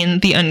have seen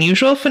the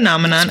unusual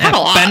phenomenon at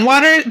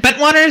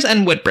Bentwaters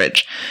and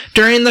Woodbridge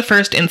during the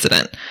first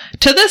incident.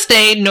 To this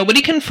day,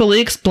 nobody can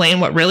fully explain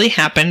what really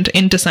happened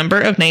in December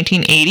of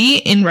 1980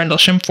 in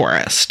Rendlesham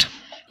Forest.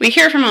 We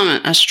hear from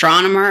an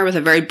astronomer with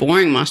a very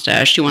boring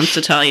mustache who wants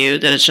to tell you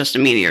that it's just a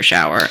meteor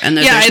shower and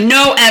that there's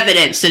no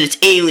evidence that it's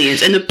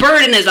aliens and the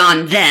burden is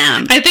on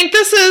them. I think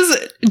this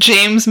is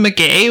James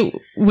McGay,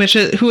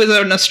 who is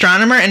an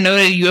astronomer and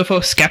noted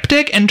UFO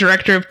skeptic and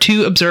director of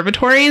 2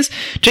 observatories.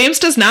 James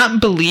does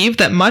not believe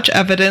that much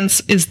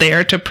evidence is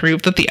there to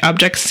prove that the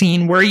objects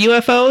seen were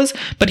UFOs,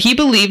 but he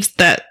believes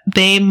that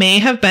they may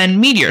have been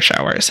meteor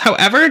showers.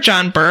 However,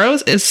 John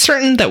Burroughs is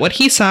certain that what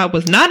he saw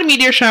was not a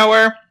meteor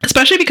shower,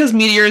 especially because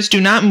meteors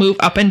do not move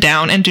up and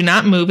down and do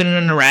not move in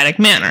an erratic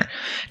manner.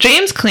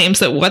 James claims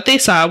that what they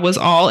saw was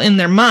all in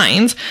their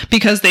minds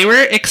because they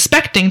were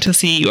expecting to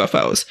see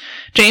UFOs.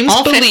 James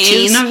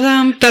believes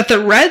that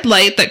the red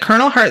light that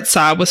Colonel Hart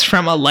saw was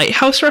from a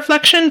lighthouse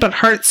reflection, but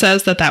Hart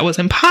says that that was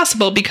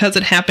impossible because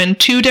it happened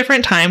 2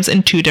 different times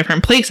in 2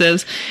 different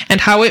places,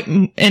 and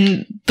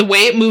the way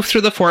it moved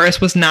through the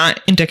forest was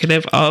not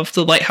indicative of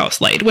the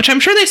lighthouse light, which I'm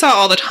sure they saw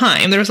all the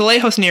time. There was a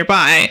lighthouse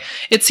nearby.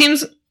 It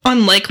seems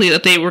unlikely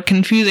that they were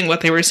confusing what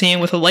they were seeing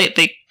with a light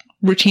they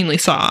routinely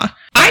saw.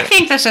 I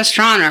think this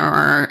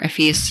astronomer, if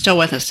he's still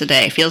with us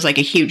today, feels like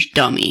a huge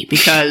dummy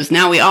because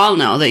now we all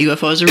know that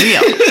UFOs are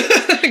real.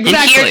 Exactly.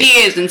 And here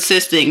he is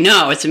insisting,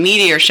 no, it's a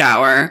meteor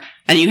shower.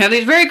 And you have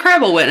these very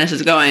credible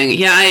witnesses going,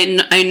 yeah,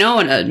 I know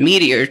what a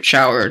meteor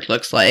shower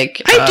looks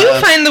like. I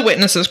do find the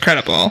witnesses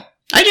credible.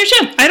 I do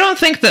too. I don't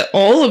think that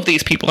all of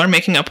these people are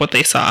making up what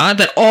they saw,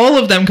 that all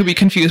of them could be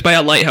confused by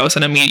a lighthouse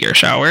and a meteor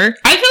shower.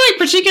 I feel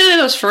like particularly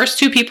those first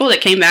 2 people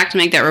that came back to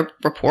make that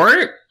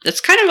report,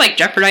 it's kind of like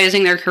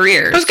jeopardizing their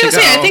careers. I was going to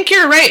say, I think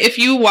you're right. If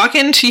you walk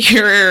into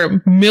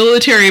your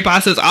military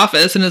boss's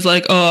office and is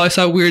like, oh, I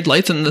saw weird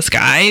lights in the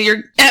sky,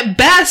 at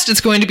best,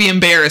 it's going to be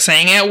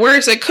embarrassing. At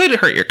worst, it could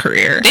hurt your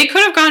career. They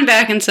could have gone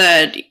back and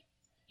said,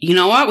 you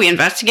know what, we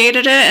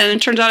investigated it, and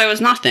it turns out it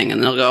was nothing.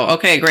 And they'll go,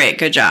 okay, great,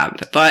 good job.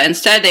 But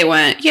instead they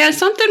went, yeah,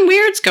 something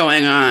weird's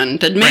going on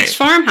that makes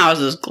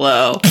farmhouses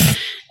glow.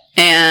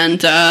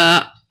 And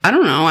I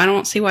don't know. I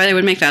don't see why they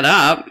would make that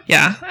up.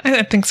 Yeah,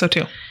 I think so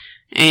too.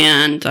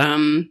 And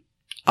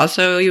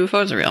also,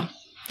 UFOs are real.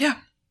 Yeah.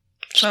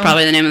 Which is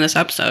probably the name of this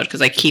episode,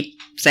 because I keep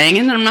saying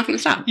it, and I'm not going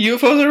to stop.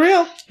 UFOs are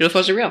real.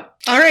 UFOs are real.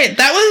 All right,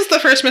 that was the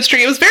first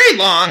mystery. It was very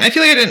long. I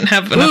feel like I didn't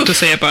have enough to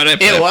say about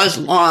it. It was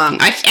long.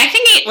 I think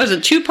it was a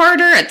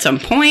 2-parter at some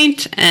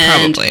point,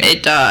 and Probably.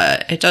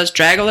 it does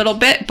drag a little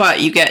bit, but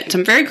you get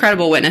some very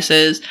credible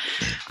witnesses.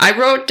 I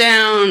wrote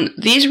down,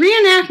 these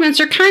reenactments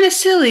are kind of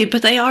silly,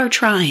 but they are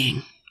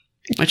trying,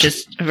 which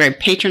is a very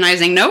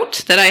patronizing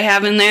note that I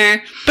have in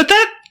there. But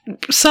that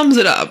sums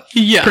it up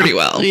pretty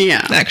well.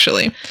 Yeah.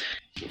 Actually.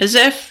 As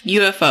if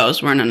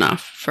UFOs weren't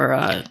enough for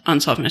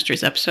Unsolved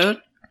Mysteries episode,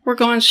 we're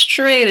going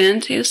straight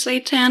into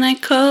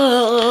satanic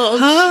cults.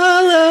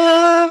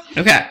 Holla.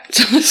 Okay,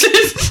 so this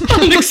is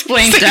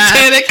unexplained death.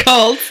 Satanic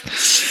cults.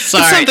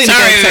 Sorry, something to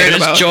get we excited were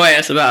just about.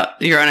 joyous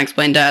about your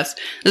unexplained deaths.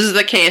 This is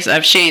the case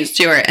of Shane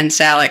Stewart and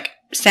Sally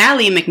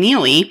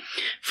McNeely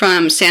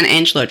from San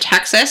Angelo,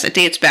 Texas. It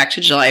dates back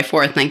to July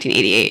 4th,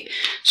 1988.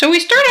 So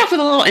we start off with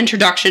a little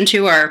introduction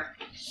to our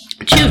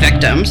 2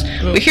 victims.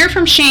 We hear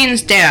from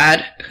Shane's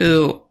dad,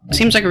 who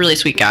seems like a really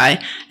sweet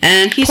guy,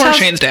 and he Poor tells...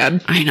 Shane's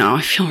dad. I know,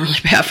 I feel really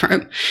bad for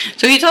him.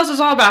 So he tells us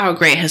all about how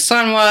great his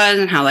son was,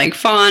 and how, like,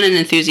 fun and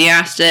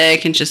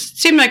enthusiastic, and just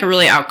seemed like a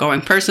really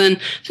outgoing person.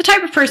 The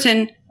type of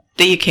person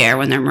that you care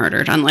when they're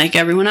murdered, unlike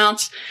everyone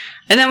else.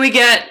 And then we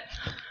get...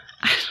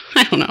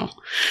 I don't know.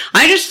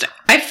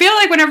 I feel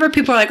like whenever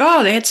people are like,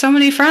 oh, they had so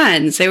many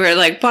friends, they were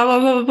like, blah, blah,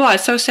 blah, blah, blah,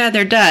 it's so sad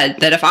they're dead,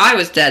 that if I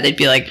was dead, they'd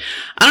be like,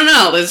 I don't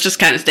know, Liz just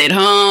kind of stayed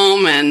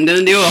home and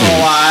didn't do a whole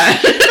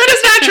lot. That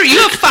is not true. You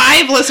have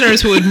 5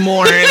 listeners who would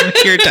mourn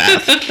your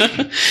death.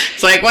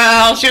 It's like,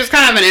 well, she was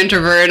kind of an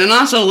introvert and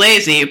also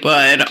lazy,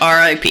 but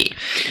R.I.P.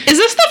 Is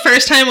this the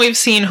first time we've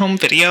seen home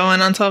video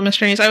on Unsolved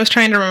Mysteries? I was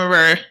trying to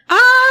remember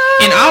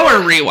in our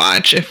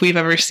rewatch if we've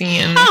ever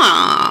seen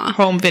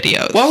home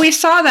videos. Well, we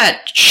saw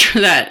that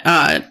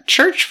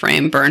church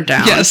frame burnt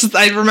down. Yes,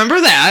 I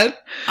remember that.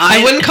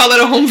 I wouldn't call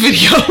it a home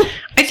video.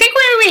 I think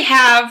we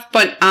have,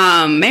 but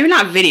maybe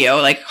not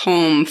video, like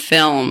home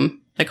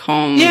film, like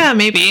home. Yeah,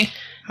 maybe.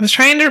 I was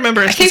trying to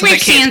remember. I think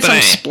we've seen some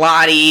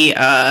splotty,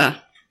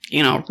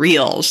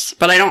 reels,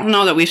 but I don't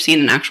know that we've seen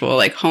an actual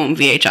like home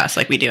VHS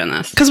like we do in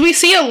this. Because we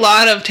see a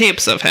lot of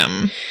tapes of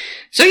him.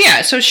 So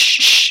yeah, so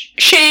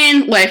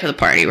Shane, life of the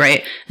party,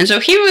 right? And so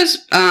he was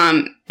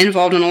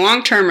involved in a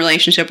long-term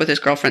relationship with his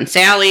girlfriend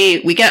Sally.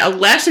 We get a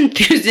less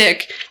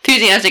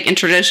enthusiastic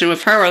introduction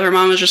with her, where her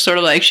mom was just sort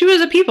of like, she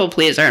was a people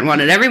pleaser and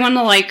wanted everyone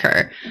to like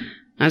her.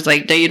 I was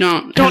like, you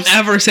don't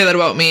ever say that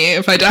about me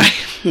if I die.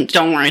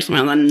 Don't worry,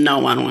 Samantha, no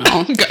one will.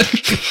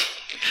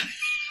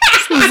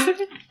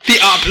 The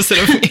opposite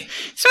of me.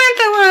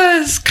 Samantha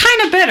was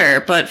kind of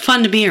bitter, but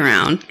fun to be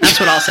around. That's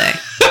what I'll say.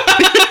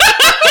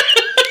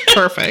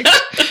 Perfect.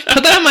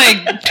 Put that on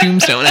my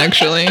tombstone,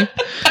 actually.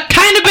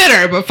 Kind of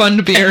bitter, but fun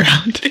to be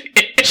around.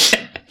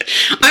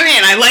 I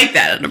mean, I like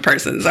that in a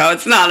person, so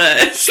it's not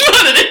an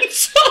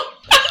insult.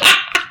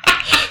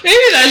 Maybe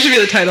that should be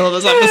the title of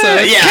this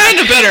episode. Yeah. Kind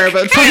of bitter,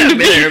 but fun to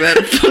be around.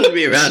 But fun to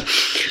be around.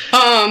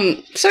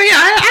 So yeah,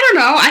 I don't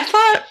know. I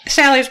thought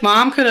Sally's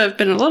mom could have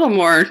been a little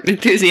more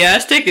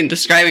enthusiastic in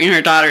describing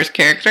her daughter's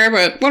character,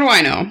 but what do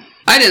I know?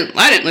 I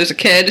didn't lose a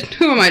kid.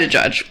 Who am I to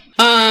judge?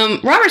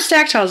 Robert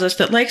Stack tells us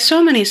that, like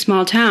so many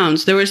small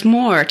towns, there was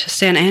more to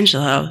San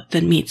Angelo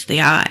than meets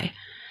the eye.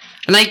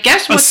 And I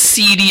guess a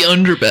seedy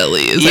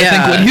underbelly is, I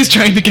think, what he's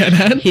trying to get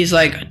at. He's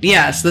like,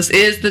 yes, this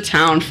is the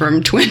town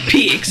from Twin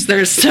Peaks.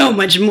 There's so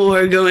much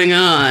more going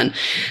on.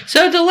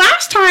 So the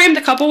last time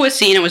the couple was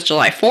seen, it was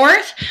July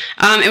 4th.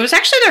 It was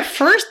actually their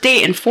first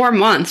date in 4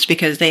 months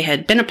because they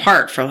had been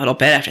apart for a little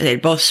bit after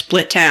they'd both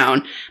split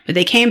town. But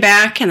they came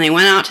back and they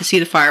went out to see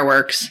the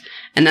fireworks.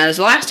 And that is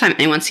the last time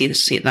anyone sees to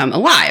see them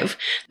alive.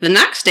 The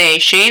next day,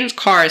 Shane's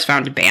car is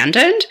found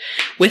abandoned,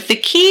 with the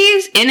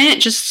keys in it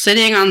just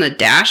sitting on the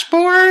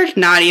dashboard,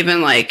 not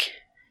even, like,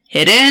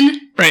 hidden.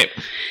 Right.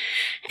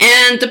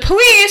 And the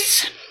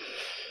police,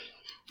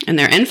 in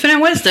their infinite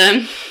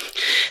wisdom,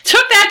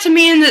 took that to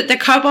mean that the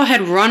couple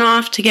had run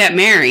off to get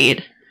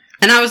married.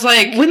 And I was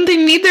like, wouldn't they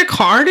need their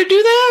car to do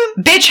that?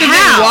 Bitch, Did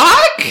how? they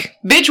walk?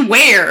 Bitch,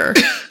 where?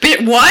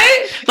 Bitch,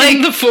 what? Like,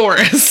 in the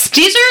forest.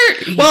 These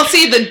are... Well,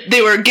 see,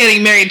 they were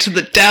getting married to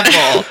the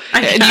devil,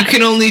 and you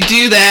can only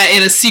do that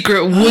in a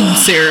secret wood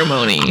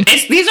ceremony.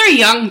 These are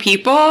young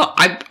people.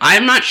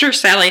 I'm not sure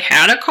Sally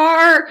had a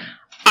car.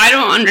 I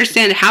don't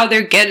understand how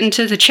they're getting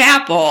to the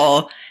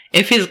chapel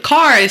if his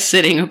car is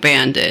sitting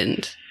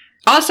abandoned.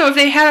 Also, if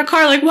they had a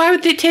car, like, why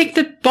would they take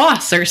the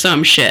bus or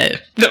some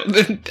shit? No,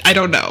 I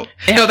don't know.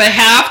 No, they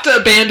have to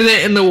abandon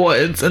it in the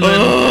woods and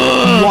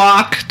then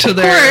walk to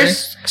their... Of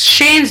course,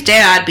 Shane's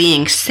dad,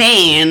 being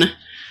sane,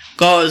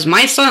 goes,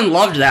 my son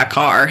loved that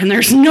car, and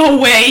there's no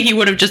way he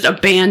would have just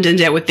abandoned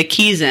it with the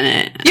keys in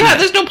it. Yeah,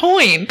 there's no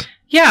point.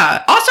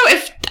 Yeah. Also,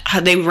 if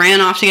they ran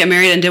off to get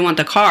married and didn't want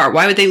the car,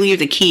 why would they leave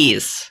the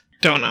keys?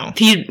 Don't know.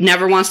 He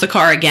never wants the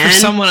car again. For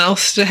someone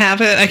else to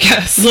have it, I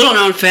guess. Little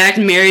known fact,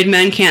 married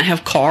men can't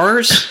have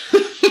cars.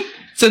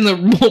 It's in the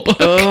rule book.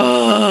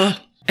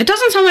 It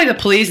doesn't sound like the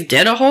police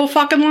did a whole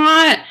fucking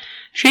lot.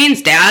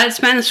 Shane's dad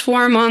spent his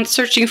 4 months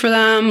searching for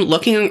them,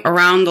 looking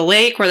around the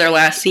lake where they're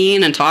last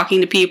seen and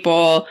talking to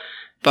people.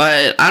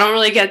 but I don't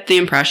really get the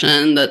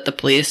impression that the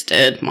police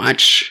did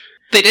much.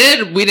 They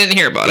did. We didn't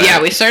hear about it. Yeah,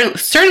 we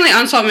certainly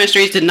Unsolved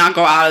Mysteries did not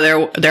go out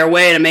of their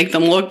way to make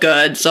them look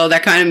good. So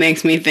that kind of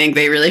makes me think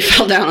they really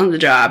fell down on the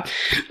job.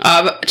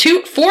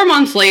 4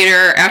 months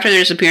later, after their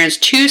disappearance,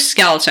 2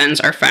 skeletons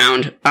are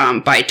found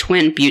by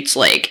Twin Buttes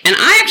Lake, and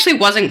I actually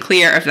wasn't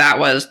clear if that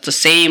was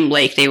the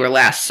lake they were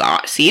last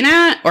seen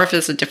at, or if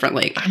it's a different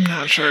lake. I'm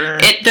not sure.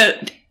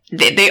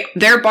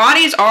 Their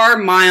bodies are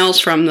miles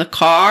from the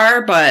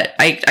car, but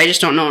I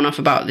just don't know enough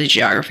about the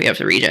geography of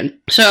the region.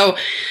 So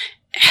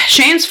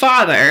Shane's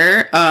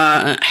father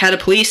had a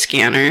police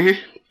scanner,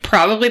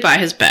 probably by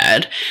his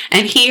bed,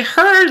 and he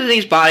heard that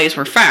these bodies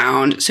were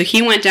found, so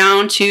he went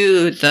down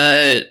to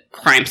the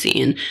crime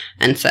scene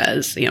and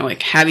says,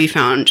 have you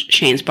found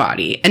Shane's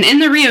body? And in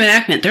the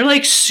reenactment, they're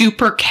like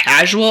super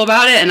casual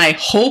about it, and I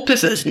hope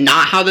this is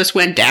not how this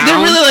went down.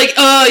 They're really like,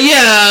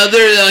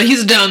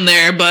 he's down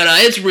there, but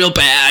it's real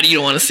bad. You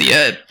don't want to see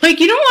it.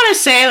 Like, you don't want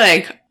to say,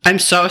 like, I'm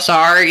so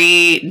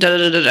sorry,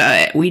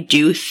 we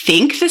do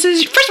think this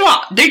is... First of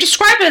all, they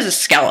describe it as a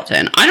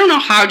skeleton. I don't know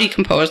how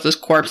decomposed this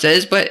corpse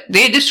is, but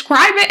they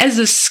describe it as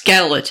a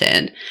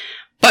skeleton.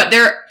 But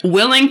they're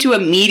willing to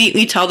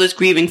immediately tell this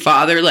grieving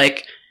father,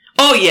 like,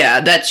 oh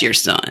yeah, that's your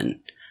son.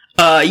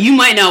 You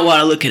might not want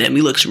to look at him.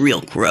 He looks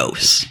real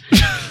gross.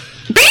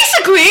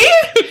 Basically...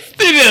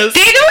 It is.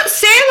 They don't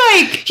say,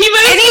 like, he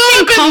might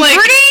anything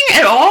comforting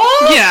at all.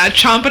 Yeah,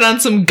 chomping on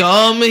some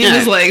gum. He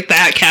was, like,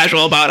 that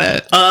casual about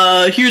it.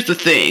 Here's the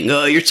thing.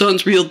 Your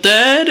son's real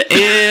dead,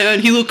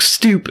 and he looks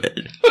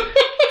stupid.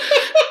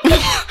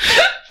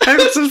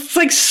 It's,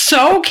 like,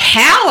 so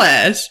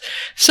callous.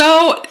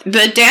 So,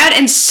 the dad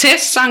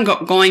insists on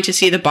going to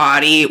see the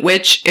body,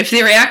 which, if the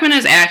reenactment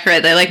is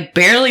accurate, they, like,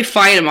 barely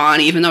fight him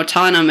on, even though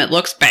telling him it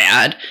looks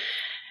bad.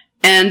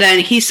 And then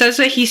he says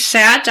that he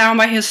sat down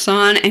by his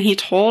son and he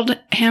told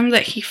him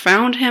that he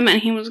found him and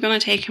he was going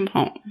to take him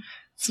home.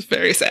 It's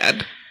very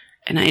sad.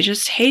 And I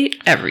just hate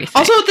everything.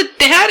 Also, the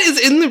dad is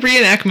in the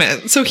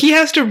reenactment, so he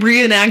has to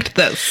reenact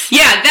this. Yeah,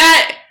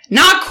 that...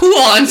 Not cool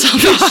on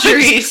some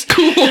mysteries.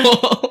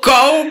 Cool.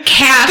 Go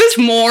cast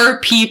more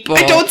people.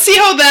 I don't see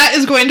how that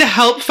is going to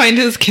help find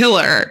his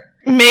killer.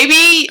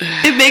 Maybe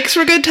it makes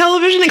for good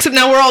television, except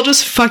now we're all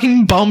just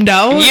fucking bummed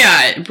out.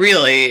 Yeah,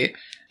 really...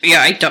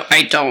 Yeah, I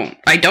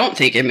don't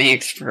think it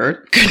makes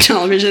for good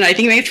television. I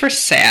think it makes for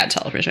sad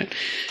television.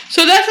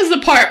 So this is the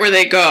part where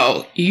they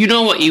go, you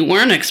know what you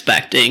weren't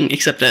expecting,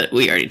 except that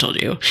we already told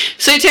you.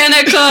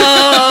 Satanic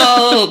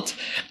cult!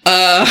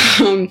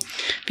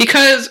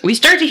 Because we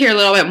start to hear a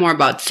little bit more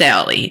about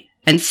Sally.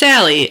 And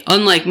Sally,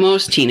 unlike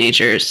most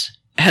teenagers,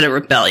 had a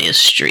rebellious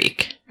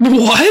streak.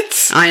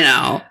 What? I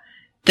know.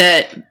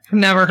 I've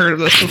never heard of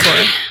this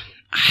before.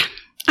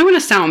 I'm going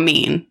to sound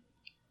mean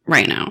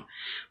right now.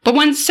 But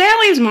when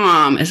Sally's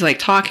mom is, like,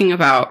 talking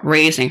about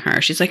raising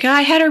her, she's like,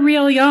 I had her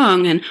real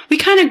young, and we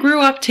kind of grew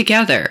up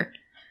together.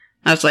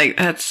 I was like,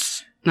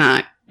 that's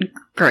not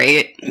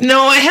great.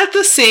 No, I had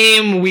the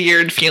same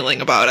weird feeling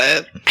about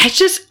it.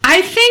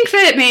 I think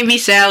that maybe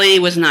Sally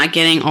was not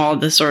getting all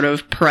the sort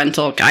of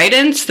parental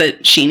guidance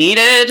that she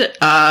needed,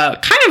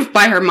 kind of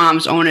by her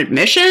mom's own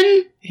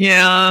admission.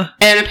 Yeah.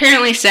 And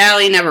apparently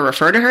Sally never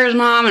referred to her as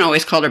mom and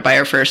always called her by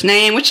her first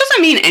name, which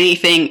doesn't mean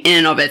anything in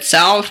and of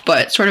itself,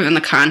 but sort of in the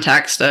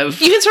context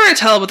of... You can sort of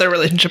tell what their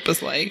relationship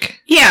was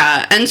like.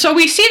 Yeah, and so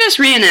we see this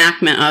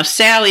reenactment of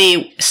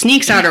Sally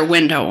sneaks out her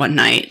window one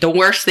night, the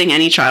worst thing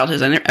any child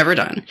has ever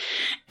done.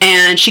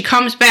 And she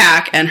comes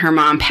back and her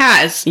mom,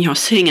 Pat, is,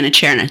 sitting in a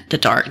chair in the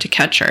dark to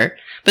catch her.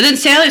 But then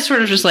Sally's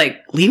sort of just like,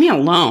 leave me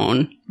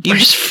alone. You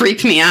just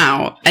freaked me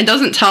out. And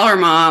doesn't tell her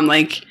mom,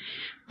 like...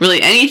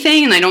 really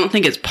anything, and I don't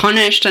think it's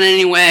punished in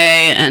any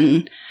way,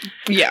 and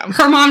yeah,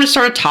 her mom just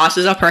sort of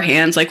tosses up her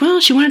hands like, well,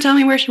 she wouldn't tell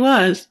me where she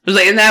was. It was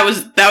like, and that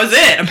was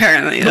it,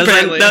 apparently.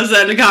 That was the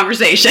end of the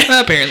conversation.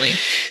 Apparently.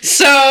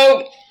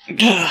 So,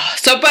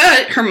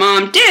 but her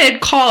mom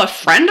did call a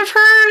friend of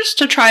hers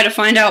to try to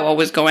find out what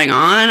was going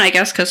on, I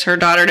guess because her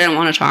daughter didn't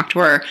want to talk to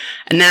her,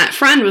 and that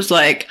friend was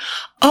like,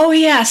 oh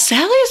yeah,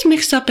 Sally's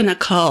mixed up in a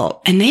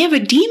cult, and they have a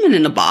demon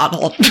in a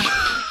bottle.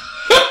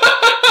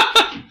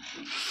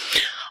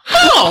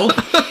 Oh.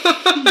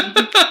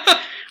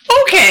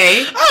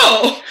 Okay.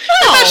 Oh.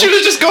 I thought she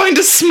was just going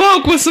to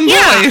smoke with some boys.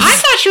 I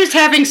thought she was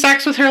having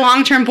sex with her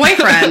long-term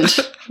boyfriend,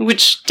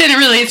 which didn't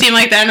really seem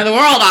like the end of the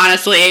world,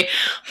 honestly.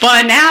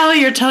 But now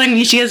you're telling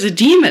me she has a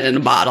demon in a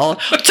bottle.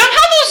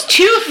 Somehow those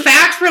two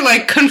facts were,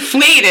 like,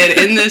 conflated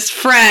in this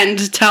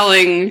friend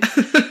telling...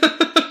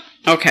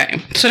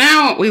 Okay. So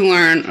now we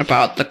learn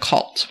about the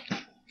cult.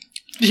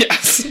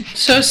 Yes.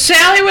 So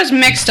Sally was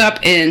mixed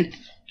up in...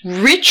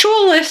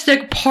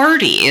 ritualistic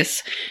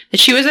parties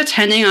that she was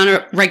attending on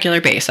a regular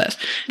basis.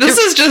 This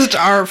is just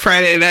our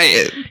Friday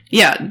night.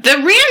 Yeah, the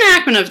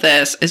reenactment of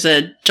this is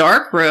a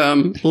dark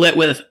room lit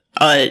with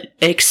an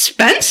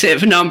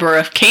expensive number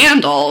of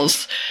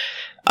candles,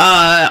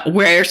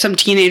 where some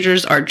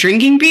teenagers are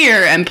drinking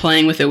beer and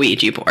playing with a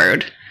Ouija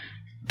board.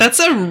 That's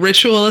a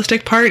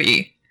ritualistic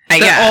party I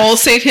that guess. all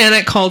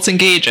satanic cults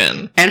engage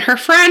in. And her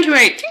friend, who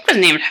I think was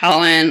named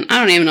Helen, I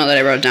don't even know that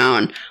I wrote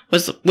down,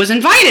 was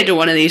invited to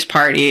one of these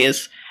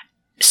parties,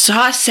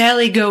 saw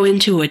Sally go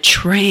into a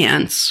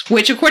trance,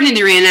 which according to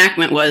the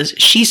reenactment was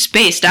she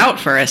spaced out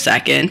for a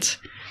second.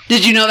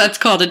 Did you know that's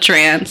called a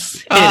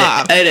trance?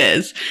 It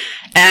is.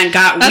 And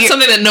got That's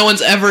something that no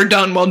one's ever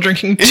done while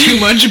drinking too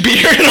much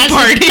beer at a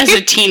party. As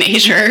a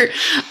teenager.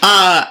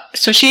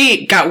 So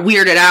she got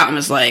weirded out and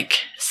was like,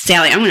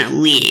 Sally, I'm going to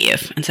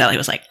leave. And Sally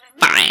was like,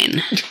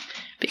 fine.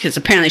 Because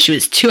apparently she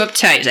was too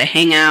uptight to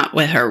hang out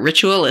with her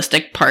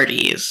ritualistic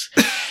parties.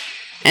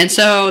 And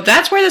so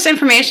that's where this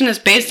information is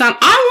based on.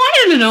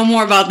 I wanted to know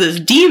more about this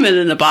demon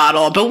in the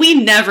bottle, but we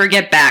never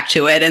get back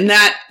to it. And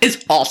that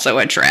is also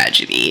a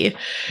tragedy.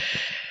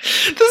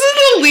 This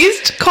is the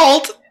least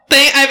cult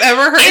thing I've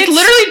ever heard. It's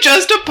literally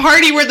just a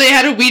party where they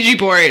had a Ouija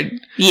board.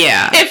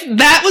 Yeah. If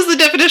that was the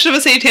definition of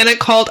a satanic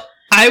cult,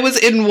 I was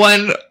in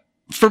one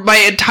for my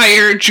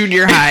entire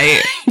junior high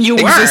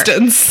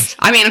existence.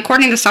 I mean,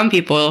 according to some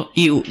people,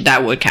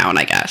 that would count,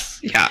 I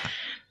guess. Yeah.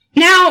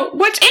 Now,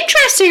 what's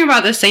interesting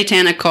about this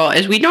satanic cult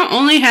is we don't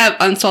only have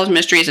Unsolved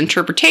Mysteries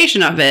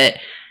interpretation of it.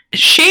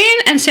 Shane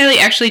and Sally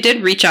actually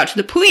did reach out to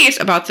the police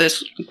about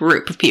this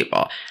group of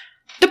people.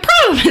 The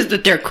problem is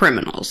that they're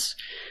criminals.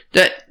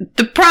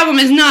 The problem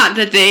is not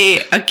that they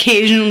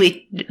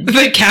occasionally...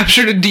 They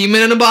captured a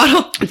demon in a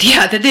bottle?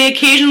 Yeah, that they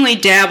occasionally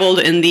dabbled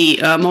in the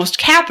most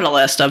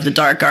capitalist of the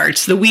dark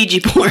arts, the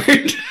Ouija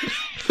board.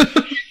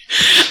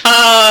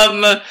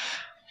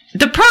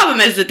 The problem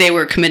is that they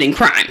were committing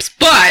crimes.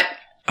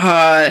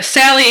 But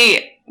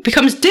Sally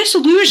becomes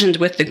disillusioned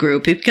with the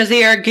group because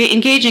they are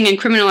engaging in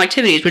criminal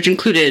activities, which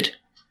included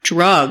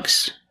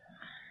drugs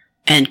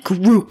and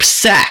group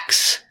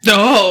sex.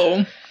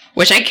 Oh.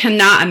 Which I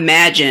cannot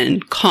imagine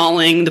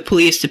calling the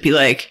police to be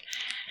like,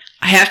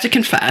 I have to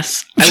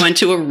confess, I went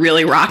to a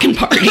really rockin'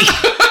 party.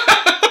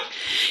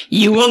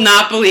 You will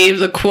not believe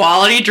the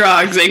quality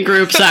drugs and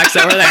group sex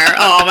over there.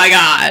 Oh my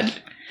god.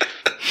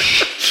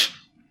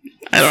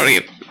 I don't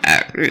even... Oh,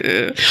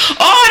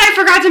 and I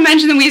forgot to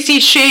mention that we see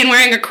Shane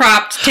wearing a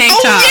cropped tank top.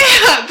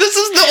 Oh yeah, this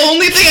is the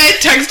only thing I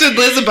texted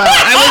Liz about.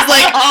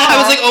 I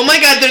was like, oh my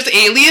god, there's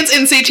aliens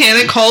in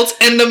satanic cults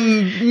and the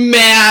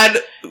mad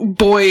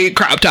boy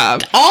crop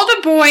top. All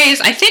the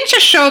boys, I think,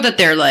 just show that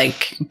they're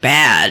like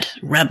bad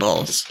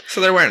rebels.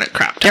 So they're wearing a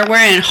crop top. They're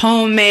wearing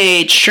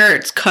homemade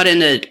shirts cut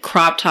into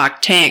crop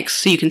top tanks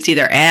so you can see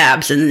their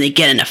abs, and then they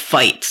get into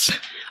fights.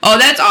 Oh,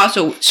 that's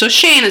also... So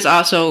Shane is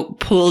also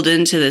pulled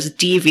into this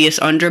devious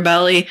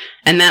underbelly,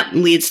 and that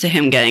leads to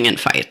him getting in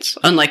fights,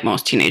 unlike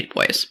most teenage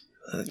boys.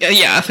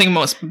 Yeah, I think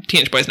most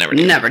teenage boys never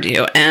do. Never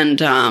do. And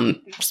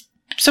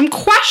some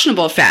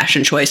questionable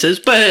fashion choices,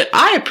 but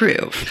I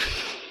approve.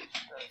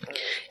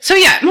 So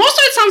yeah, most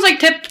of it sounds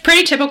like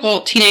pretty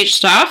typical teenage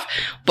stuff,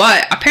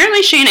 but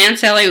apparently Shane and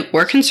Sally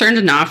were concerned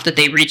enough that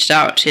they reached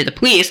out to the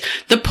police.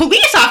 The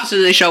police officer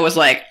of the show was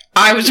like,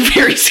 I was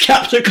very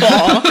skeptical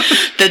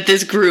that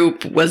this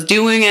group was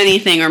doing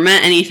anything or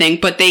meant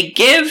anything, but they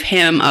give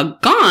him a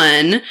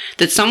gun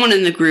that someone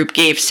in the group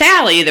gave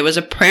Sally that was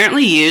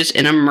apparently used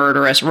in a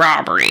murderous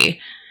robbery.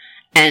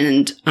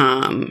 And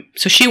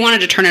so she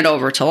wanted to turn it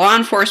over to law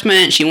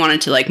enforcement. She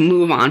wanted to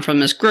move on from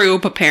this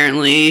group,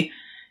 apparently.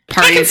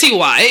 I can see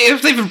why.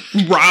 If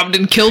they've robbed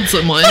and killed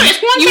someone. Well,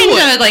 it's one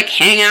thing to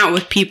hang out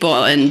with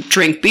people and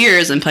drink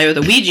beers and play with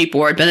a Ouija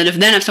board, but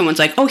if someone's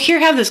like, oh, here,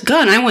 have this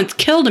gun, I once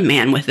killed a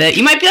man with it,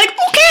 you might be like,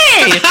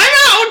 okay, I'm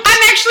out.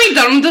 I'm actually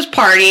done with this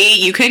party.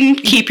 You can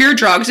keep your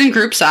drugs and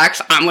group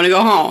sex. I'm gonna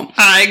go home.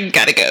 I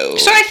gotta go.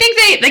 So I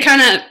think they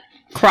kind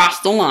of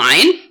crossed the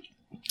line.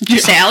 Yeah.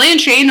 Sally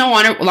and Shane no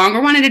longer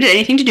wanted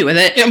anything to do with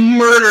it. Yeah,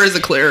 murder is a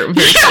very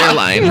clear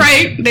line.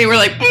 Right. They were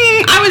like,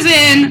 I was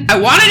in. I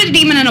wanted a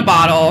demon in a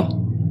bottle.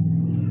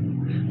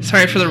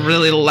 Sorry for the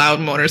really loud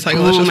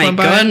motorcycle that just went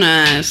by. Oh my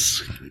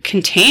goodness.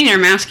 Contain your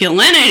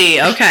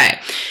masculinity. Okay.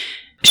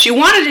 She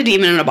wanted a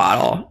demon in a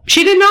bottle.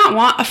 She did not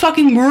want a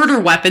fucking murder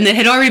weapon that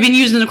had already been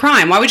used in a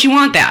crime. Why would she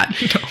want that?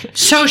 No.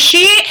 So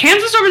she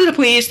hands this over to the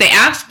police. They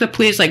ask the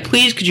police,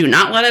 please, could you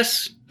not let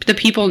the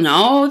people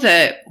know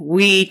that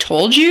we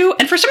told you?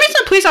 And for some reason,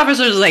 the police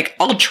officer was like,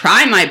 I'll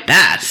try my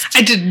best.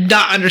 I did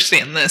not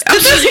understand this.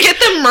 Did this get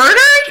them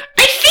murdered?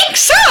 I think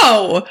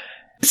so.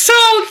 So,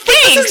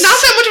 thanks. This is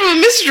not that much of a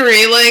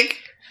mystery.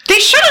 They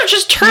should have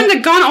just turned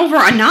the gun over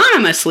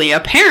anonymously,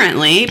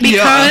 apparently,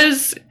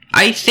 because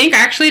I think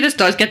actually this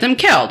does get them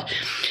killed.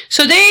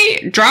 So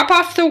they drop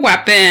off the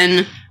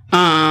weapon.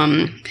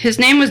 His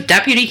name was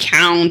Deputy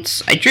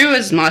Count. I drew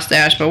his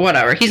mustache, but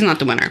whatever. He's not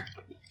the winner.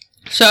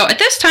 So at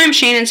this time,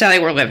 Shane and Sally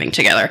were living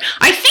together.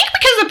 I think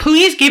because the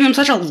police gave them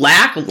such a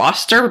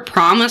lackluster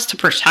promise to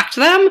protect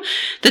them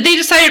that they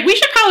decided we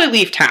should probably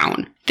leave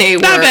town.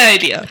 Not a bad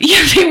idea.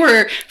 Yeah, they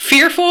were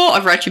fearful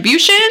of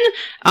retribution.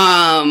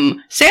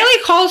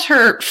 Sally calls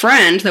her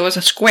friend that was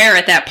a square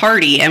at that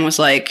party and was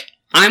like,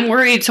 I'm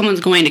worried someone's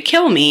going to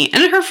kill me.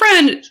 And her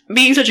friend,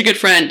 being such a good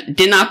friend,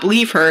 did not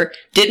believe her,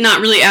 did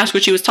not really ask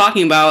what she was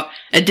talking about,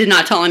 and did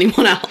not tell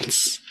anyone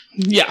else.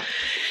 Yeah.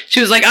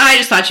 She was like, I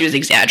just thought she was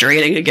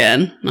exaggerating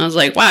again. And I was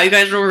like, wow, you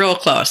guys were real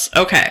close.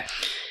 Okay.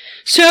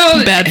 So...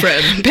 Bad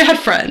friend. Bad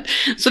friend.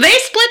 So they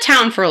split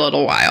town for a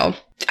little while.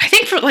 I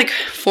think for like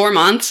 4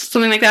 months,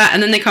 something like that,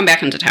 and then they come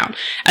back into town.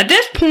 At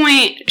this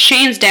point,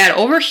 Shane's dad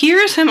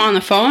overhears him on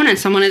the phone, and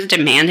someone is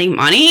demanding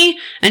money,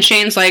 and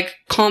Shane's like,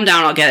 calm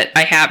down, I'll get it.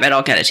 I have it,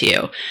 I'll get it to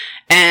you.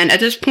 And at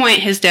this point,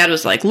 his dad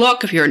was like,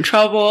 look, if you're in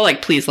trouble,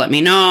 like, please let me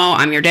know.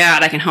 I'm your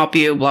dad, I can help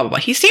you, blah, blah, blah.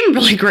 He seemed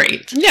really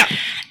great. Yeah.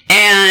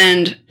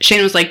 And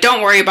Shane was like,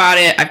 don't worry about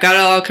it. I've got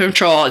it all under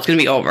control. It's going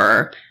to be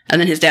over. And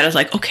then his dad was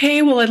like,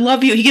 okay, well, I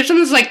love you. He gives him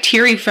this like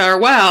teary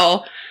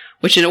farewell,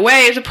 which in a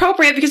way is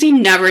appropriate because he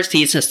never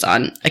sees his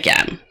son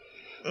again.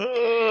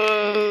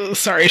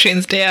 Sorry,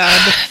 Shane's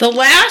dad.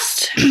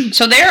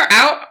 So they're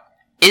out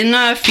in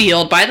the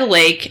field by the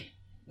lake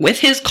with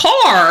his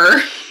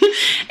car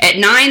at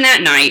 9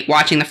 that night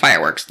watching the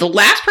fireworks. The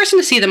last person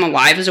to see them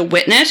alive is a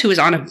witness who is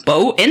on a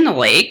boat in the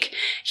lake.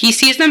 He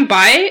sees them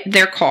by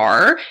their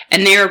car,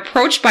 and they are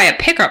approached by a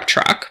pickup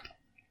truck.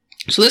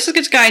 So this is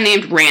this guy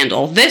named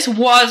Randall. This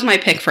was my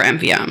pick for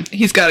MVM.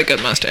 He's got a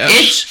good mustache.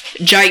 It's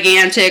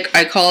gigantic.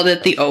 I called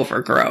it the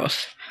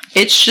overgrowth.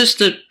 It's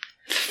just a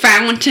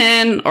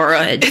fountain or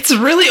a... It's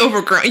really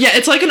overgrown. Yeah,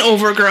 it's like an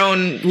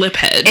overgrown lip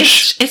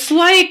hedge. It's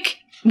like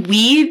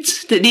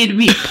weeds that need to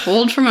be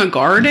pulled from a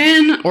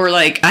garden, or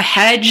like a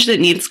hedge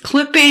that needs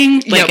clipping.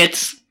 Like,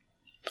 it's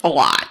a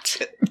lot.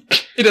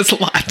 It is a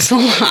lot. It's a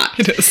lot.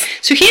 It is.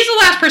 So he's the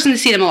last person to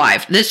see them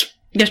alive. This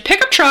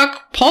pickup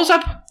truck pulls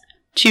up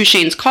to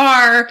Shane's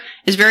car,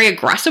 is very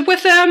aggressive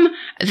with them.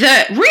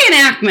 The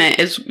reenactment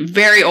is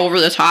very over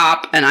the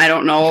top, and I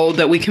don't know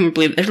that we can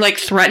believe they're like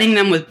threatening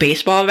them with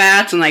baseball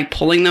bats and like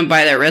pulling them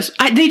by their wrists.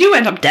 They do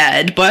end up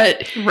dead,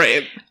 but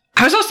right.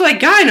 I was also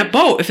like, guy in a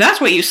boat, if that's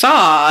what you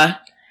saw,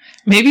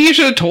 maybe you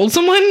should have told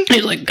someone.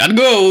 He's like, gotta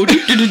go.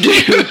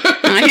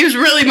 He was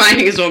really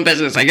minding his own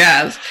business, I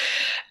guess.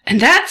 And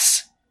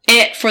that's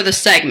it for the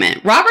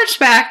segment. Robert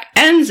Speck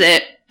ends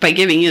it by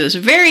giving you this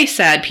very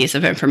sad piece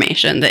of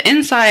information that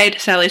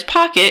inside Sally's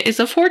pocket is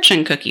a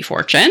fortune cookie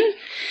fortune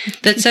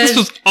that says... This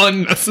was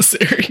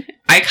unnecessary.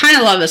 I kind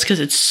of love this because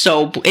it's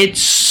so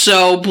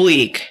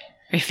bleak.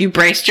 If you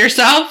braced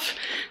yourself,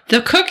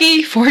 the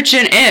cookie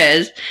fortune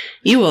is,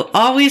 you will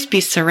always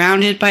be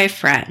surrounded by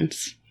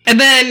friends.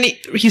 And then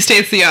he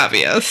states the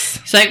obvious.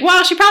 He's like,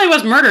 well, she probably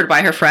was murdered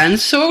by her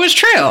friends, so it was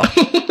true.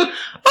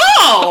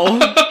 Oh,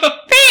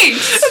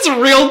 thanks. That's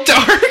real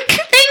dark.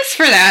 Thanks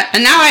for that.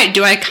 And now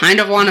I kind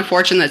of want a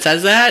fortune that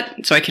says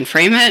that so I can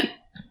frame it.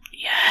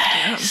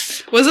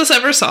 Yes. Was this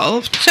ever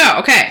solved? So,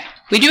 okay.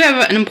 We do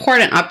have an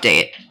important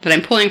update that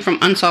I'm pulling from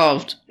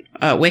Unsolved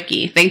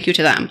Wiki. Thank you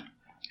to them.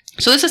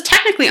 So this is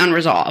technically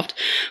unresolved,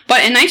 but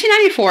in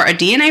 1994, a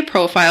DNA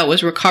profile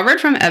was recovered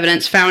from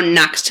evidence found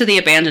next to the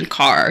abandoned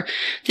car.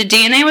 The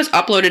DNA was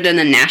uploaded in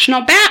the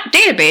national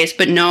database,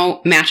 but no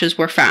matches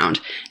were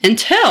found.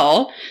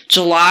 Until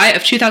July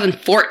of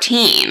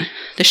 2014,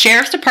 the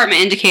sheriff's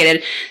department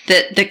indicated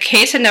that the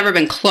case had never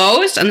been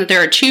closed and that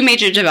there are two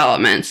major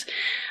developments,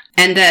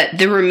 and that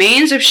the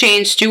remains of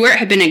Shane Stewart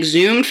had been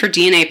exhumed for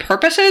DNA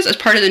purposes as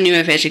part of the new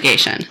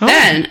investigation. Oh.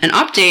 Then, an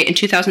update in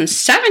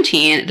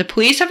 2017, the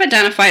police have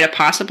identified a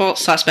possible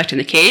suspect in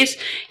the case.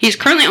 He's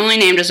currently only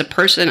named as a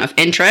person of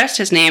interest.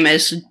 His name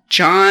is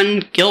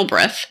John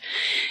Gilbreth.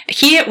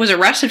 He was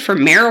arrested for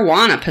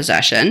marijuana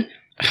possession.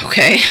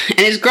 Okay. And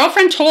his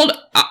girlfriend told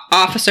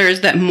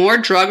officers that more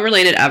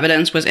drug-related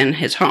evidence was in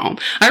his home.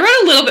 I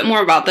read a little bit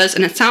more about this,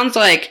 and it sounds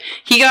like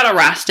he got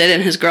arrested,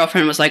 and his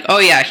girlfriend was like, oh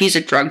yeah, he's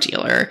a drug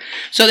dealer.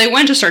 So they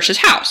went to search his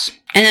house.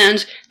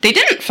 And they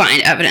didn't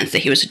find evidence that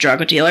he was a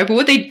drug dealer, but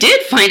what they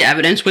did find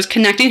evidence was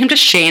connecting him to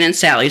Shane and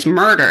Sally's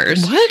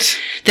murders. What?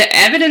 The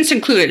evidence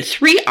included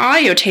 3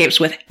 audio tapes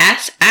with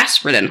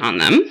SS written on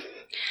them,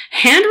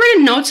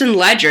 handwritten notes and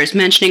ledgers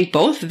mentioning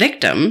both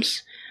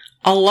victims,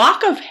 a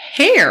lock of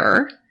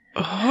hair,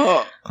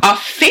 a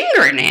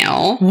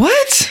fingernail.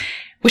 What?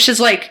 Which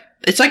is like,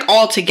 it's like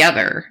all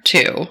together,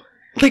 too.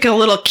 Like a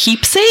little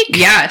keepsake?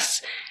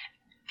 Yes.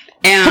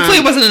 And hopefully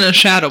it wasn't in a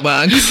shadow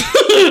box.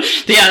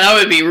 Yeah, that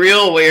would be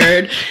real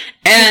weird.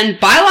 And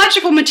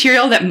biological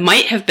material that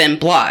might have been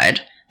blood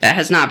that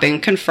has not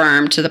been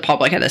confirmed to the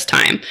public at this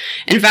time.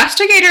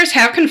 Investigators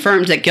have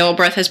confirmed that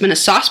Gilbreth has been a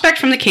suspect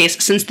from the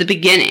case since the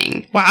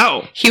beginning.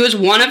 Wow. He was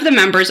one of the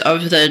members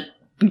of the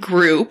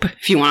group,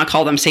 if you want to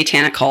call them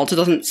satanic cults. It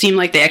doesn't seem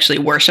like they actually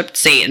worshipped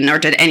Satan or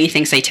did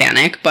anything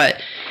satanic, but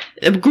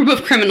a group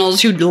of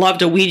criminals who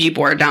loved a Ouija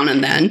board down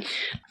and then,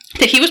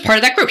 that he was part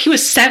of that group. He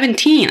was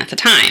 17 at the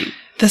time.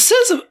 This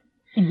is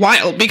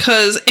wild,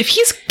 because if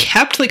he's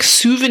kept like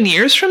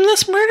souvenirs from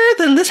this murder,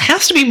 then this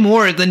has to be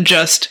more than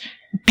just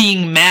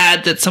being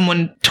mad that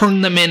someone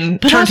turned him in.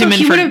 But also,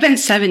 he would have been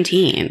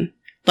 17.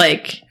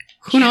 Like,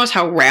 who knows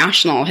how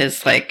rational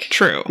his, like,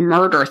 true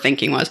murder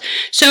thinking was.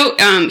 So,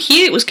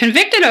 he was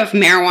convicted of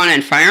marijuana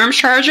and firearms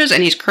charges,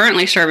 and he's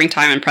currently serving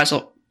time in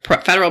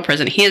federal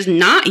prison. He has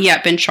not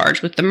yet been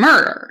charged with the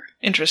murder.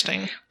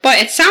 Interesting. But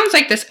it sounds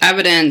like this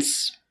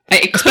evidence,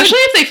 especially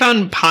if they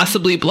found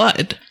possibly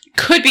blood,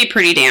 could be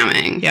pretty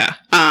damning. Yeah.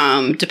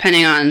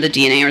 Depending on the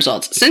DNA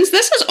results. Since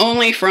this is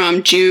only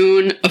from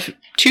June of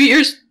 2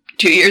 years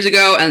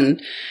ago,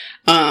 and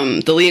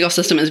The legal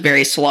system is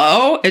very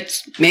slow.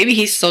 Maybe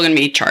he's still going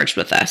to be charged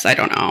with this. I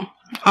don't know.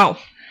 Oh.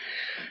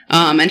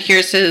 And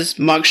here's his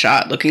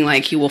mugshot looking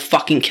like he will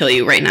fucking kill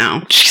you right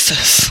now.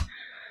 Jesus.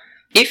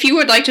 If you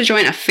would like to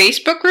join a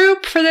Facebook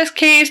group for this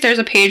case, there's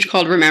a page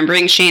called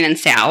Remembering Shane and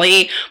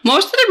Sally.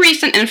 Most of the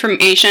recent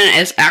information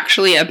is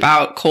actually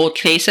about cold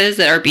cases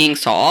that are being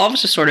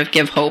solved to sort of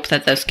give hope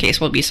that this case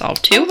will be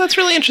solved too. Oh, that's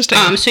really interesting.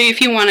 So if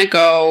you want to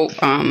go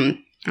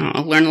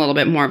learn a little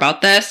bit more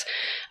about this,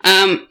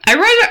 I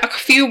read a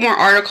few more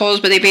articles,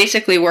 but they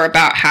basically were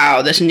about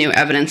how this new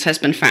evidence has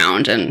been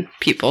found and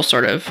people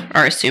sort of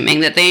are assuming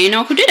that they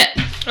know who did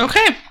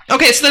it.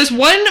 Okay, so there's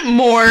one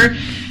more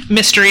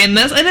mystery in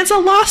this, and it's a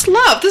lost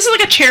love. This is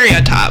like a cherry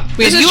on top.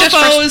 We have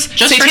UFOs,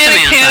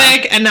 Satanic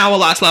Panic, and now a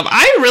lost love.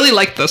 I really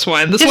like this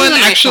one. This one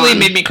actually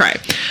made me cry.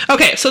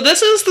 Okay, so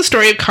this is the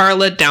story of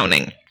Carla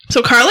Downing.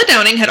 So Carla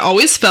Downing had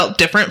always felt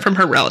different from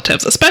her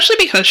relatives, especially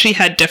because she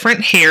had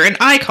different hair and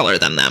eye color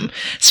than them.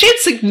 She had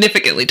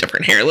significantly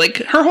different hair. Like,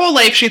 her whole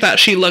life she thought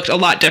she looked a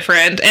lot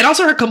different, and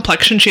also her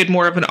complexion, she had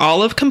more of an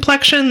olive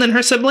complexion than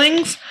her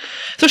siblings.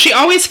 So she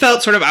always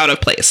felt sort of out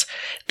of place.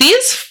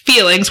 These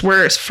feelings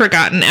were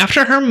forgotten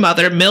after her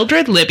mother,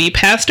 Mildred Libby,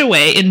 passed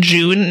away in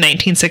June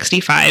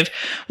 1965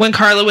 when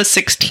Carla was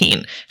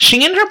 16.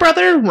 She and her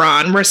brother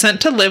Ron were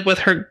sent to live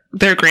with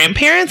their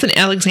grandparents in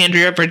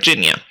Alexandria,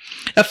 Virginia.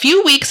 A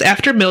few weeks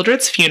after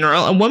Mildred's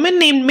funeral, a woman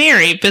named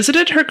Mary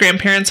visited her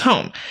grandparents'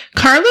 home.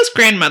 Carla's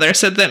grandmother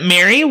said that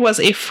Mary was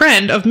a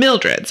friend of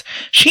Mildred's.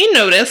 She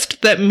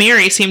noticed that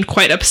Mary seemed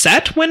quite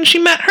upset when she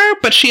met her,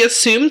 but she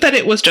assumed that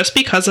it was just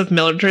because of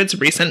Mildred's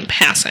recent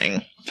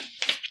passing.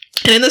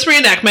 And in this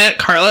reenactment,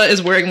 Carla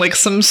is wearing like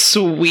some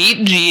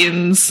sweet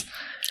jeans.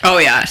 Oh,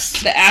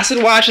 yes. The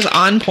acid wash is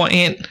on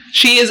point.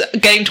 She is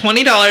getting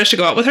 $20 to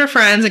go out with her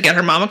friends and get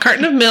her mom a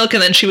carton of milk,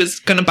 and then she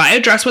was going to buy a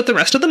dress with the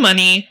rest of the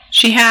money.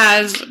 She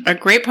has a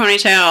great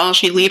ponytail.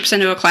 She leaps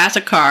into a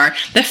classic car.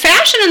 The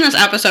fashion in this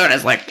episode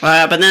is like,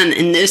 but then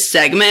in this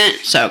segment,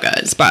 so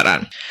good. Spot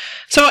on.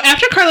 So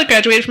after Carla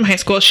graduated from high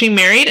school, she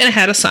married and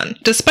had a son.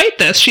 Despite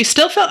this, she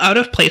still felt out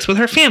of place with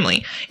her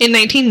family. In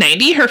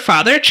 1990, her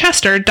father,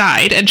 Chester,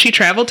 died, and she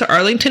traveled to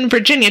Arlington,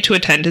 Virginia to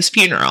attend his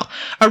funeral.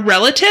 A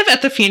relative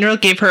at the funeral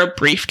gave her a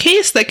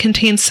briefcase that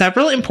contained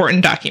several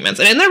important documents.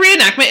 And in the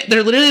reenactment,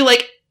 they're literally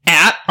like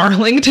at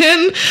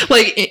Arlington,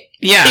 like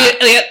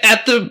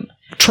at the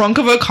trunk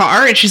of a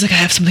car, and she's like, I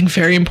have something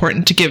very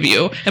important to give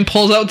you, and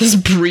pulls out this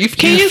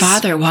briefcase. Your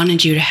father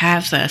wanted you to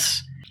have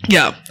this.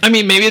 Yeah, I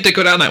mean, maybe it did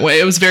go down that way.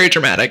 It was very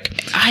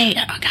dramatic. I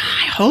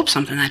hope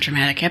something that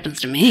dramatic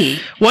happens to me.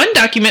 One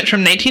document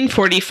from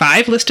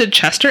 1945 listed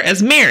Chester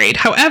as married.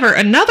 However,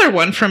 another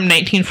one from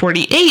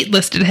 1948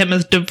 listed him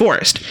as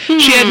divorced.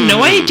 She had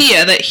no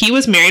idea that he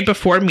was married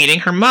before meeting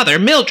her mother,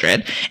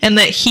 Mildred, and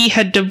that he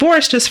had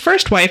divorced his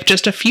first wife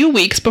just a few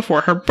weeks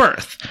before her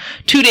birth.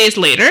 2 days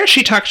later,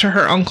 she talked to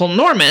her uncle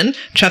Norman,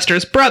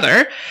 Chester's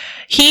brother.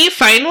 He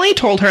finally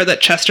told her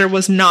that Chester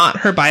was not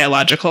her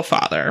biological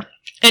father.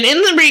 And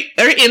in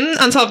the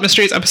Unsolved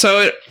Mysteries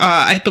episode,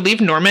 I believe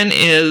Norman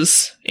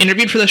is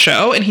interviewed for the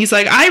show, and he's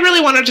like, I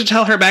really wanted to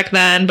tell her back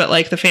then, but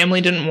like the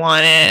family didn't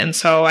want it, and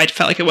so I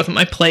felt like it wasn't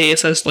my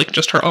place as like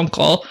just her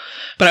uncle.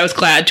 But I was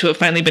glad to have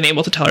finally been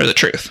able to tell her the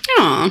truth.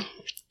 Aww.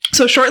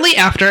 So shortly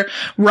after,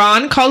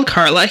 Ron called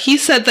Carla. He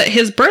said that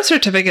his birth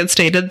certificate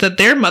stated that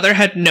their mother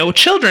had no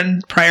children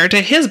prior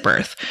to his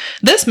birth.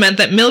 This meant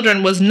that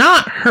Mildred was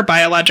not her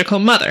biological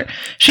mother.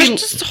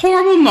 She's just a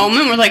horrible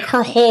moment where like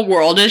her whole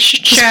world is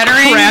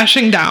shattering,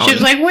 crashing down.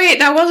 She's like, wait,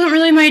 that wasn't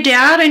really my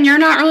dad, and you're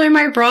not really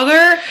my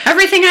brother.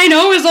 Everything I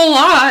know is a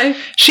lie.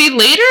 She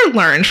later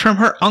learned from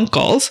her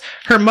uncles,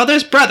 her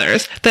mother's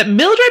brothers, that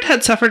Mildred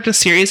had suffered a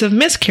series of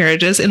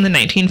miscarriages in the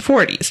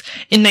 1940s.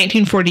 In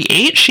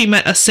 1948, she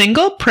met a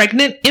single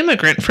pregnant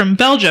immigrant from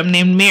Belgium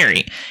named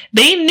Mary.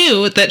 Mary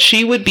knew that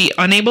she would be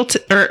unable to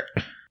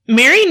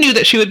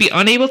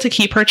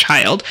keep her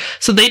child,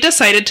 so they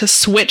decided to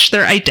switch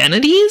their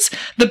identities.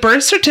 The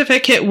birth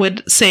certificate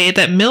would say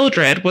that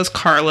Mildred was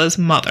Carla's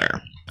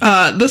mother.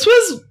 This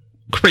was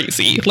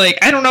crazy. Like,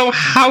 I don't know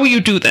how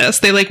you do this.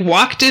 They like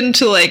walked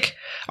into like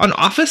an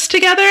office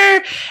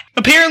together.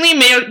 Apparently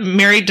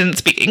Mary didn't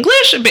speak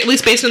English, at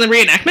least based on the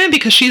reenactment,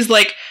 because she's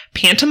like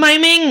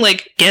pantomiming,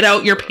 like, get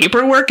out your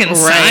paperwork and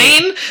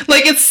sign.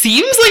 Like, it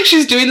seems like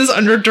she's doing this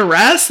under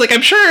duress. Like,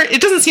 I'm sure it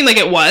doesn't seem like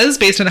it was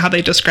based on how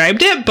they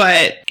described it,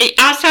 but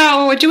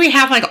also, do we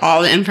have like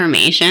all the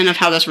information of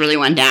how this really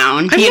went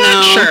down? I'm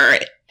not sure.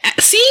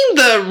 Seeing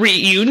the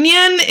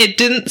reunion, it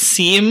didn't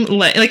seem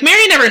like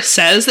Mary never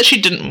says that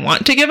she didn't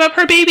want to give up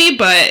her baby,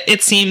 but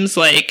it seems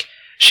like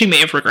she may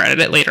have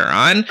regretted it later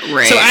on.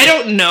 Right. So I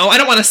don't know. I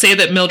don't want to say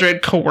that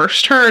Mildred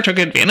coerced her or took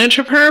advantage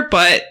of her,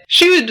 but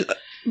she would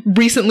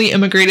recently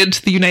immigrated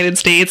to the United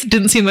States.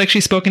 Didn't seem like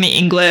she spoke any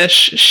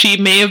English. She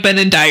may have been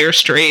in dire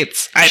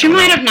straits. She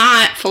might have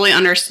not fully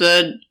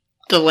understood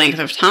the length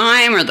of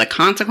time or the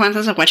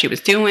consequences of what she was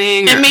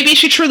doing. And maybe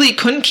she truly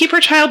couldn't keep her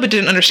child, but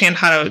didn't understand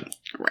how to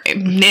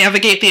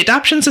navigate the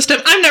adoption system.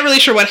 I'm not really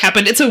sure what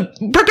happened.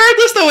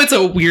 Regardless, though, it's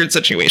a weird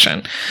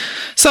situation.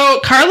 So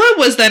Carla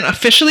was then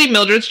officially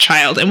Mildred's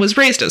child and was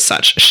raised as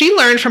such. She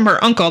learned from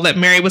her uncle that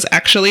Mary was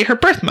actually her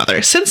birth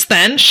mother. Since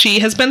then, she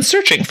has been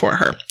searching for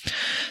her.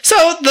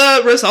 So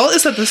the result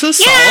is that this is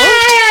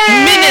solved.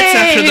 Minutes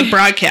after the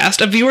broadcast,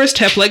 a viewer's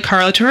tip led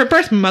Carla to her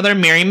birth mother,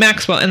 Mary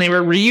Maxwell, and they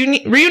were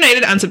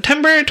reunited on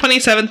September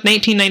 27th,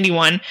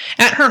 1991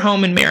 at her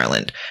home in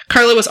Maryland.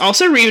 Carla was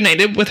also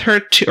reunited with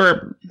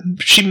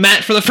she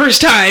met for the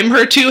first time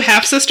her 2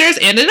 half-sisters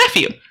and a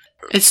nephew.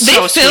 They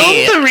filmed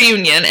the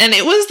reunion, and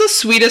it was the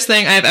sweetest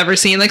thing I've ever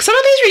seen. Like, some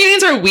of these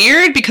reunions are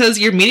weird because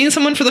you're meeting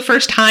someone for the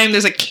first time.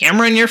 There's a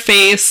camera in your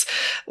face.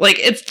 Like,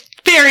 it's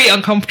very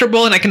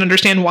uncomfortable, and I can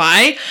understand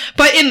why.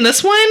 But in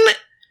this one,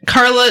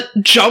 Carla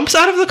jumps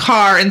out of the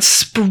car and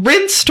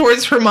sprints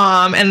towards her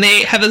mom, and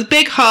they have this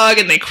big hug,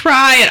 and they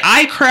cry, and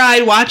I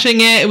cried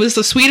watching it. It was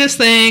the sweetest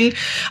thing.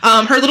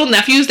 Her little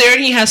nephew's there,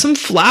 and he has some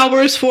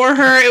flowers for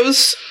her.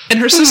 And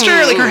her sister,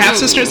 like her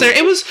half-sister's there.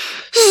 It was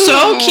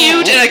so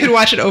cute, and I could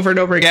watch it over and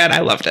over again. I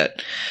loved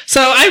it.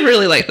 So I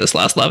really liked this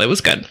Lost Love. It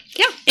was good.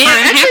 Yeah. And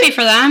I'm happy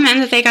for them,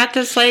 and that they got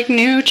this, like,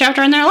 new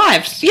chapter in their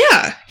lives.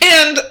 Yeah.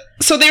 And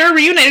so they were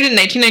reunited in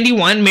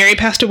 1991. Mary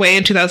passed away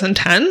in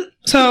 2010.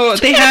 So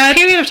they had a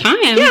period of time.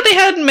 Yeah, they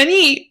had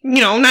many,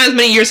 not as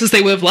many years as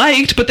they would have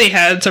liked, but they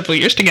had several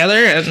years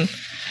together, and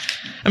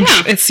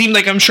it seemed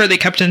like I'm sure they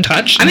kept in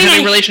touch. I mean,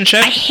 had a relationship.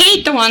 I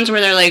hate the ones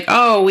where they're like,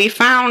 "Oh, we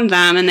found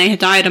them and they had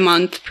died a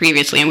month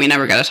previously, and we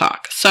never got to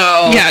talk." So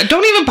yeah,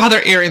 don't even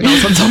bother airing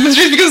those Unsolved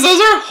Mysteries because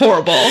those are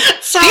horrible.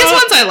 So these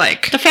ones I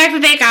like. The fact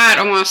that they got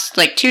almost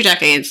like 2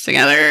 decades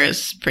together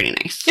is pretty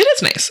nice. It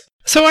is nice.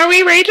 So are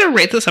we ready to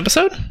rate this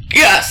episode?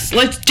 Yes,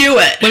 let's do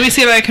it. Let me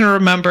see if I can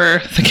remember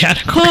the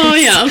categories. Oh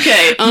yeah,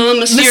 okay.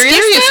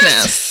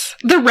 Mysteriousness.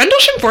 The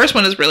Rendlesham Forest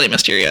one is really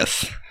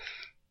mysterious.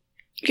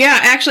 Yeah,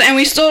 actually, and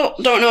we still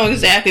don't know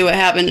exactly what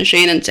happened to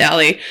Shane and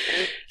Sally.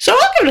 So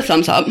I'll give it a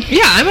thumbs up.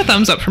 Yeah, I'm a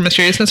thumbs up for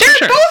mysteriousness.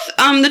 They're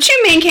both, the 2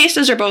 main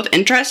cases are both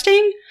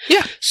interesting.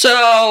 Yeah.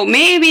 So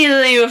maybe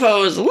the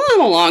UFO is a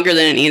little longer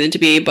than it needed to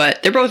be,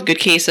 but they're both good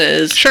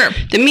cases. Sure.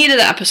 The meat of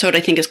the episode,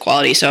 I think, is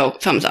quality, so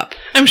thumbs up.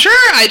 I'm sure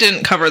I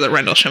didn't cover the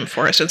Rendlesham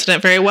Forest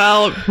incident very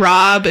well.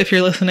 Rob, if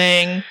you're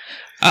listening,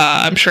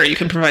 I'm sure you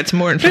can provide some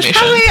more information.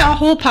 There's probably a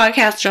whole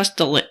podcast just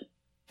devoted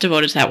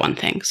to that one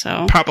thing,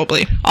 so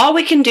probably all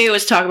we can do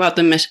is talk about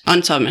the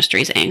Unsolved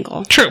Mysteries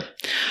angle. True.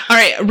 All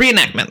right,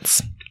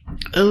 reenactments.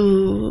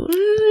 Oh,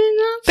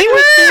 they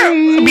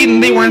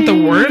weren't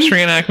the worst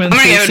reenactments.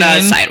 I'm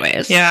gonna go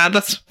sideways. Yeah,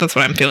 that's what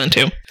I'm feeling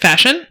too.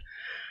 Fashion.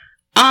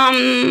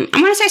 I'm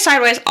gonna say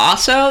sideways.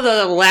 Also,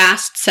 the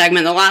last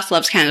segment, the Lost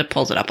Loves, kind of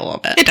pulls it up a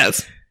little bit. It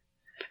does.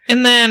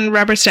 And then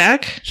Robert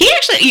Stack.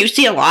 You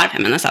see a lot of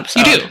him in this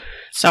episode. You do.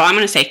 So I'm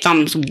going to say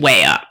thumbs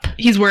way up.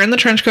 He's wearing the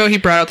trench coat. He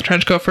brought out the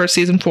trench coat for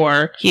season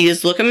 4.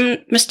 He's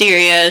looking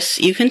mysterious.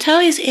 You can tell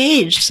he's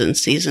aged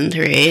since season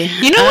 3.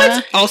 You know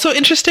what's also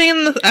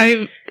interesting?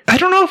 I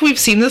don't know if we've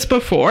seen this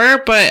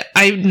before, but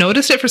I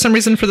noticed it for some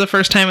reason for the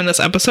first time in this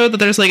episode that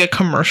there's like a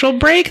commercial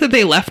break that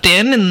they left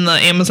in the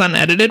Amazon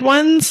edited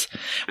ones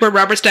where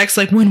Robert Stack's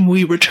like, "When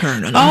we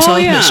return on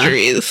Unsolved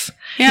Mysteries."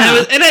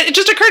 Yeah. And it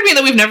just occurred to me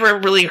that we've never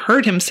really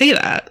heard him say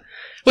that.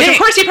 Which, of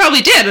course, he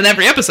probably did in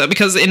every episode,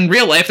 because in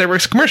real life, there were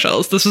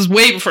commercials. This was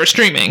way before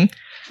streaming.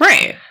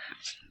 Right.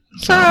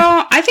 So,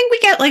 I think we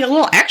get, like, a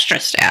little extra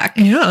stack.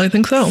 Yeah, I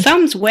think so.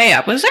 Thumbs way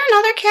up. Was there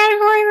another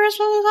category we're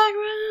supposed to talk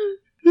about?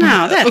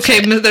 No, that's okay,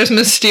 it. There's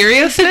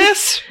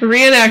mysteriousness,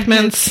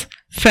 reenactments,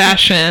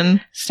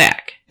 fashion,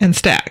 stack. And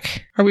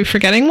stack. Are we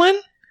forgetting one?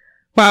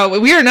 Wow,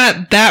 we are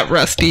not that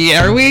rusty,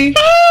 are we?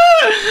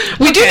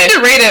 We do need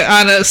to rate it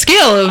on a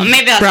scale of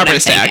Robert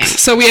Stacks.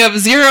 So we have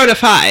 0 to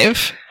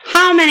 5.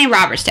 How many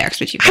Robert Stacks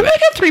would you give it? I would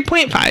like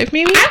a 3.5,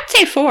 maybe. I would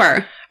say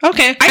 4.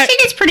 Okay. I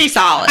think it's pretty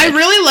solid. I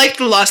really liked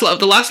The Lost Love.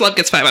 The Lost Love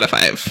gets 5 out of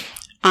 5.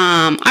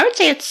 I would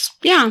say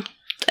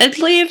it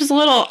leaves a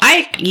little...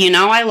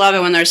 I love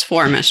it when there's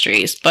 4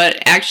 mysteries,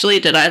 but actually,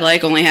 did I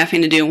like only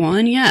having to do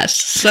 1? Yes.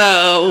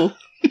 So,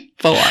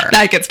 4.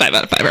 That gets 5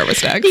 out of 5 Robert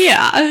Stacks.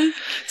 Yeah.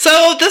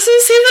 So, this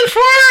is season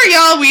 4,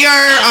 y'all. We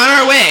are on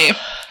our way.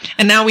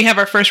 And now we have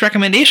our first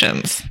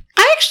recommendations.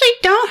 I actually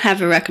don't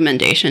have a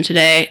recommendation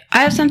today.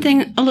 I have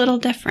something a little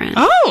different.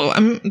 Oh,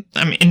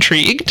 I'm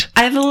intrigued.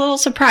 I have a little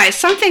surprise.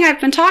 Something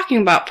I've been talking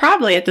about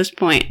probably at this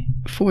point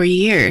for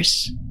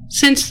years.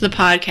 Since the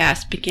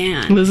podcast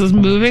began. Liz is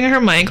moving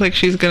her mic like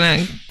she's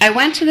gonna... I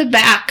went to the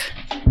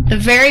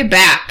very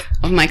back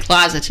of my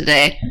closet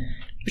today,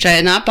 which I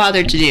had not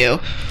bothered to do,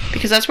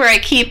 because that's where I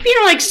keep,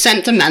 like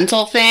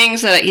sentimental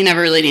things that you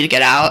never really need to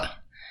get out.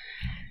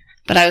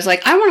 But I was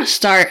like, I want to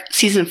start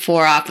season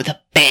 4 off with a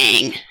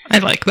bang. I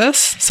like this.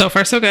 So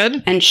far, so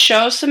good. And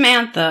show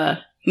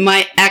Samantha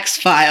my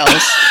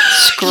X-Files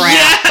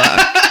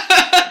scrapbook.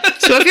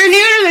 So if you're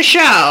new to the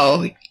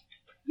show,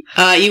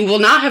 you will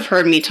not have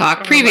heard me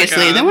talk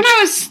previously. Then when I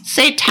was,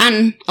 say,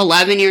 10,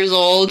 11 years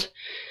old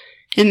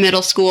in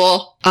middle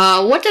school,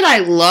 what did I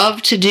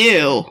love to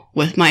do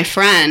with my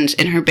friend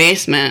in her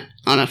basement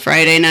on a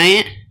Friday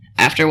night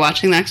after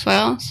watching the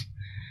X-Files?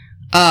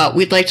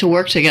 we'd like to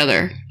work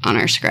together on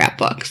our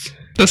scrapbooks.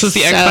 This is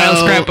the X-Files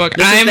scrapbook.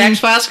 This is the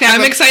X-Files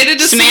scrapbook. I'm excited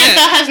to Samantha see it.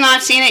 has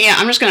not seen it yet.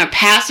 I'm just going to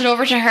pass it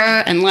over to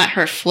her and let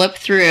her flip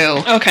through.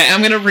 Okay,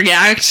 I'm going to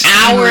react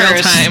in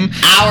real time.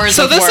 Hours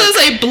So of this work. is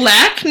a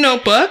black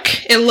notebook.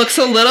 It looks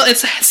a little...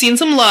 It's seen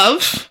some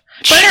love.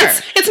 But Sure.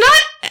 it's not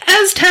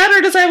as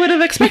tattered as I would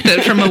have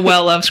expected from a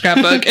well-loved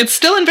scrapbook. It's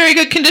still in very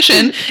good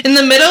condition. In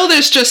the middle,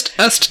 there's just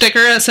a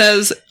sticker that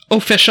says...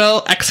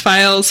 Official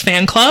X-Files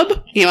fan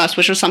club. Yes,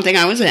 which was something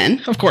I was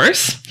in. Of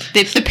course.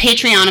 The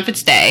Patreon of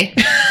its day.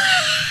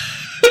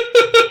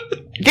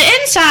 The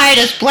inside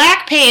is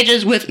black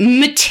pages with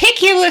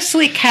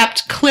meticulously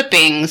kept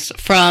clippings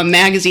from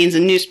magazines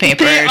and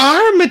newspapers. They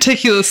are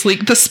meticulously...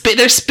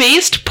 they're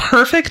spaced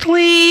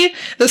perfectly.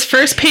 This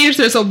first page,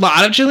 there's a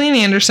lot of Gillian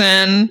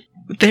Anderson.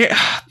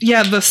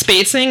 Yeah, the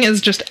spacing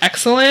is just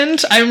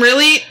excellent.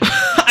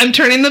 I'm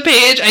turning the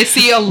page. I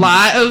see a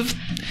lot of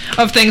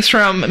things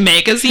from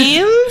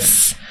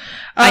magazines.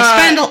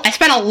 I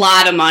spent a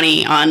lot of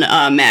money on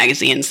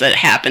magazines that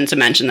happen to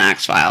mention the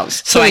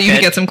X-Files. So you can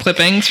get some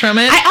clippings from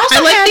it.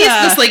 I like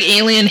this like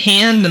alien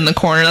hand in the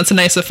corner. That's a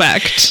nice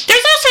effect.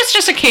 There's also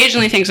just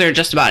occasionally things that are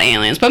just about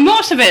aliens, but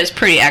most of it is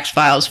pretty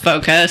X-Files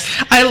focused.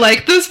 I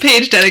like this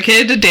page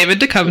dedicated to David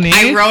Duchovny.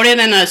 I wrote it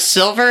in a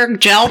silver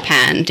gel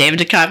pen, David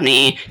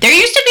Duchovny. There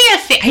used to be a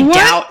thing.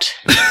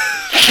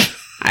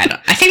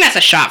 I think that's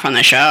a shot from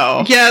the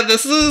show. Yeah,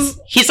 this is...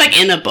 He's like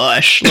in a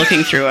bush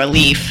looking through a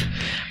leaf.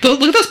 Look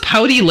at those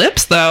pouty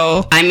lips,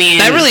 though. I mean...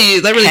 That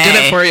really did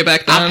it for you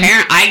back then.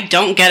 I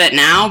don't get it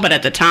now, but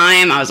at the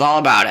time, I was all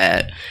about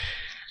it.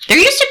 There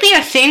used to be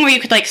a thing where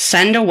you could, like,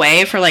 send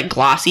away for, like,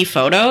 glossy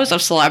photos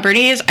of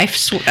celebrities. I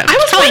was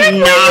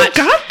wondering where you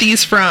got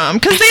these from,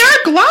 because they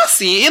are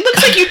glossy. It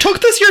looks like you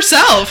took this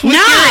yourself with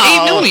your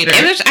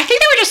 8mm. I think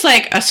they were just,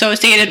 like,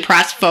 Associated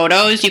Press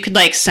photos. You could,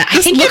 like, send...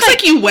 This looks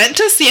like you went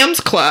to Sam's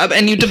Club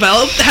and you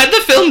had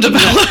the film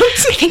developed.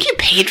 I think you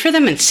paid for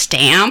them in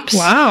stamps.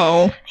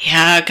 Wow.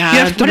 Yeah, God. You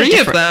have 3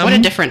 of them. What a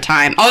different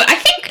time. Oh, I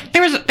think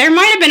there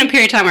might have been a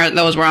period of time where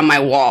those were on my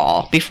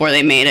wall before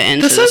they made it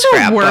into the scrapbook.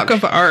 This is a work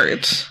of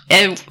art.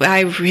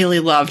 I really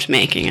loved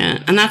making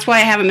it, and that's why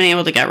I haven't been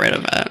able to get rid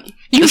of it.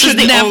 You should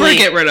never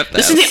get rid of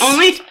this. This is the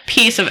only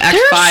piece of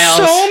X-Files.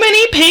 There's so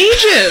many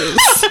pages.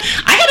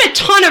 I had a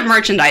ton of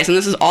merchandise, and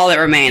this is all that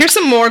remained. Here's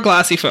some more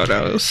glossy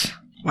photos.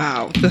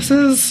 Wow, this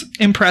is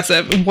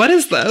impressive. What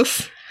is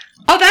this?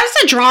 Oh,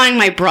 that's a drawing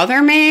my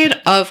brother made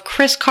of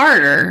Chris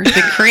Carter,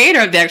 the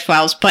creator of the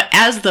X-Files, but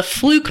as the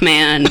Fluke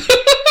Man,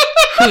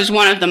 who's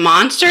one of the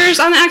monsters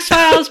on the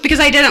X-Files,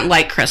 because I didn't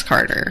like Chris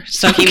Carter,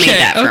 so he made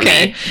that for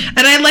me.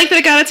 And I like that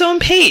it got its own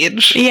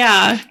page.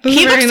 Yeah.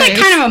 He looks like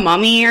kind of a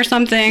mummy or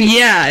something.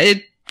 Yeah,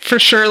 it for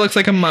sure looks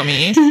like a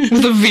mummy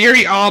with a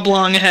very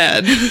oblong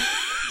head.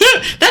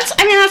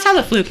 That's how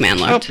the Fluke Man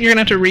looked. Oh, you're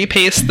gonna have to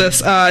repaste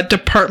this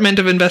Department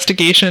of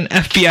Investigation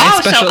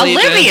FBI special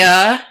agent.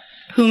 Olivia...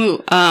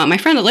 my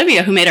friend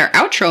Olivia, who made our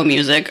outro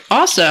music,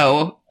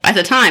 also, at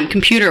the time,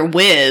 Computer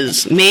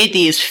Whiz, made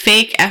these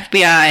fake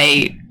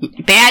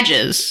FBI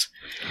badges.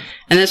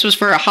 And this was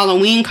for a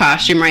Halloween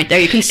costume right there.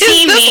 You can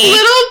see me. Is this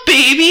little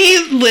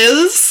baby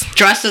Liz?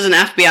 Dressed as an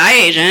FBI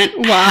agent.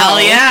 Wow.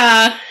 Hell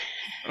yeah.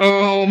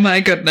 Oh my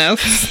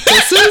goodness.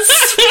 This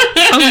is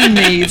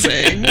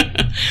amazing.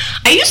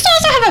 I used to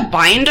also have a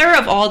binder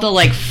of all the,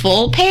 like,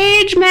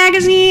 full-page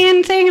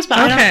magazine things, but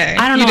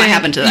I don't know what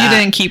happened to that. You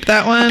didn't keep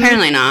that one?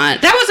 Apparently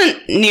not. That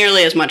wasn't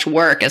nearly as much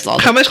work as all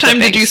the How much time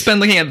clippings. did you spend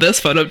looking at this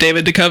photo of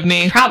David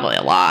Duchovny? Probably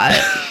a lot.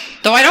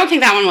 Though I don't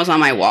think that one was on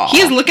my wall.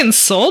 He's looking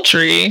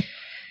sultry.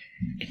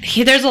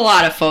 There's a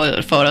lot of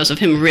photos of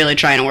him really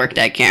trying to work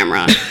that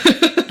camera.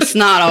 It's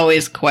not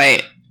always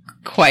quite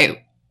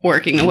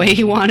working the way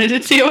he wanted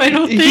it to, I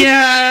don't think.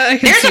 Yeah, I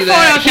can There's see a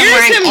photo of him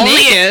Here's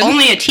wearing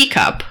only a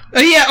teacup.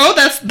 Yeah,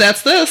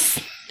 that's this.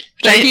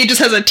 He just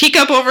has a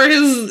teacup over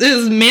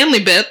his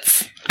manly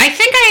bits. I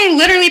think I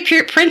literally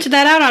printed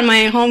that out on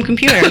my home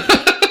computer.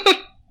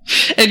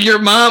 And your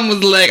mom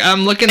was like,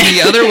 I'm looking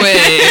the other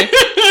way.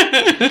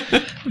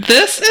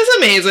 This is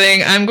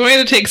amazing. I'm going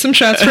to take some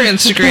shots for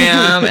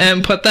Instagram and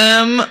I'm going to put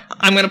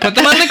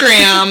them on the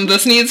gram.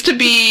 This needs to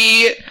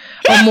be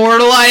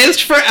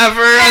immortalized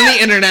forever on the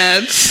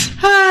internet.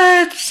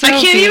 It's so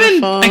I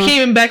beautiful. can't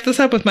even back this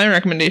up with my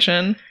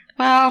recommendation.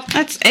 Well,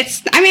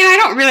 I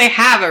don't really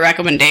have a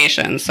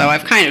recommendation, so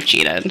I've kind of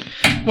cheated.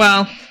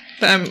 Well,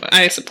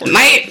 I support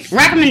My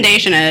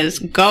recommendation is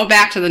go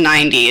back to the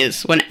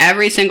 90s when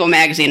every single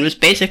magazine was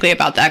basically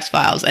about the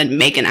X-Files and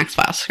make an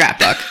X-Files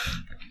scrapbook.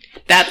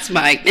 That's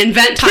my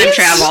invent time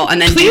travel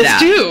and then do that.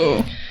 Please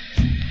do.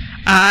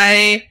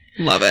 I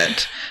Love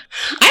it.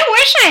 I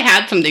wish I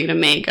had something to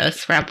make a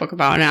scrapbook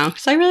about now,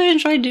 because I really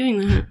enjoyed doing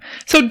that.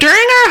 So during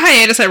our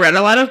hiatus, I read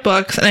a lot of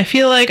books, and I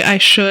feel like I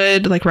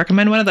should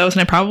recommend one of those,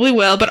 and I probably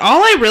will. But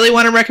all I really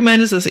want to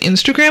recommend is this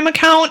Instagram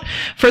account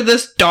for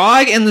this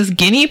dog and this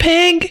guinea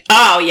pig.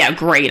 Oh yeah,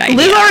 great idea.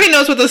 Liz already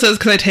knows what this is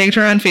because I tagged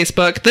her on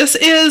Facebook.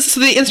 So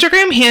the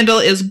Instagram handle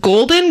is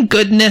Golden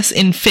Goodness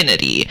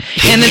Infinity,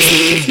 and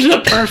it's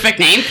the perfect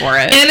name for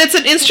it. And it's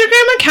an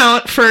Instagram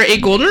account for a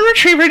golden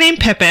retriever named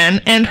Pippin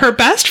and her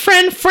best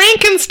friend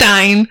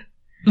Frankenstein,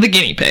 the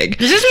guinea pig.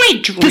 This is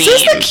my dream. This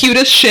is the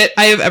cutest shit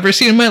I have ever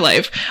seen in my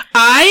life.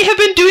 I have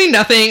been doing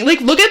nothing.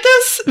 Look at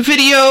this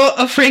video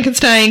of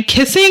Frankenstein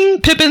kissing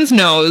Pippin's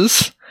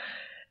nose.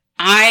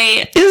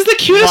 It is the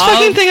cutest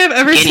fucking thing I've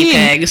ever seen. Guinea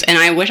pigs, and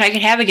I wish I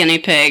could have a guinea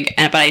pig,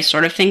 but I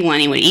sort of think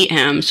Lenny would eat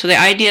him. So the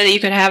idea that you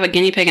could have a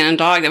guinea pig and a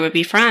dog that would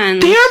be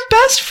friends. They are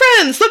best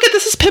friends. Look at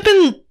this is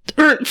Pippin,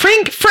 or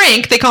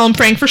Frank, they call him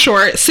Frank for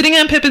short, sitting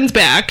on Pippin's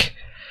back.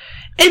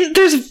 And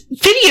there's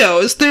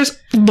videos, there's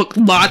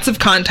lots of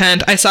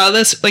content. I saw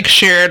this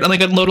shared on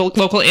a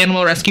local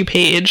animal rescue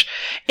page.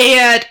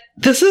 And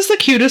this is the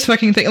cutest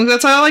fucking thing.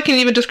 That's all I can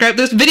even describe.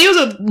 There's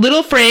videos of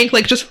little Frank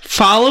just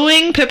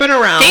following Pippin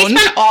around. They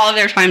spend all of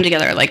their time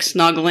together,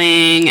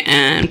 snuggling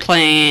and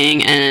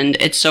playing, and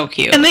it's so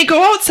cute. And they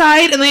go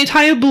outside and they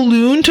tie a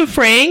balloon to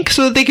Frank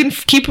so that they can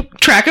keep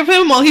track of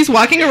him while he's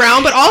walking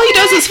around. But all he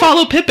does is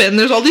follow Pippin.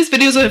 There's all these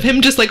videos of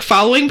him just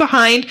following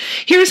behind.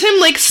 Here's him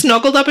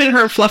snuggled up in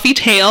her fluffy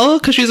tail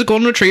because she's a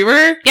golden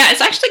retriever. Yeah,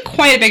 it's actually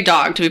quite a big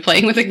dog to be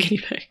playing with a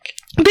guinea pig.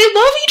 They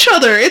love each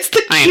other. It's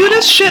the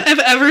cutest shit I've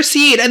ever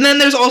seen. And then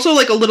there's also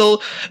a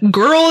little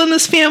girl in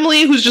this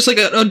family who's just an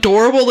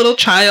adorable little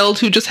child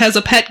who just has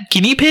a pet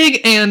guinea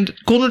pig and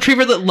golden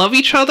retriever that love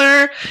each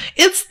other.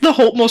 It's the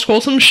most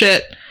wholesome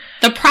shit.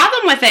 The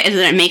problem with it is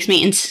that it makes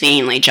me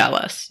insanely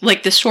jealous.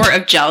 The sort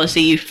of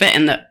jealousy you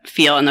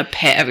feel in the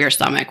pit of your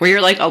stomach, where you're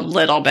a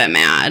little bit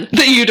mad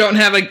that you don't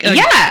have a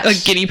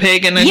guinea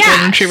pig and a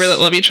golden retriever that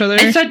love each other.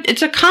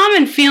 It's a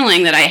common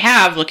feeling that I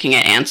have looking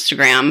at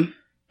Instagram.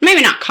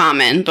 Maybe not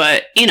common,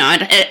 but,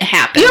 it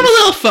happens. You have a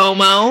little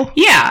FOMO.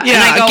 Yeah. Yeah,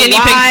 and I go, guinea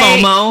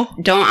pig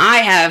FOMO. Don't I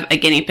have a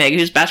guinea pig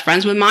who's best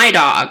friends with my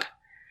dog?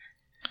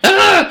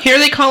 Here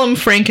they call him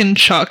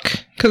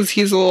Frankenchuck, because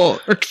he's or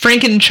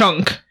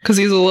Frankenchunk, because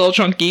he's a little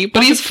chunky.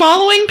 But he's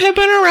following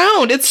Pippin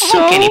around. It's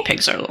so... guinea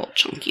pigs are a little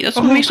chunky. That's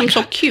what makes them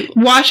so cute.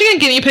 Watching a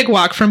guinea pig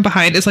walk from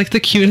behind is the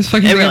cutest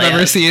fucking thing I've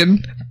ever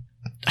seen.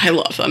 I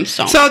love them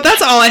so much. So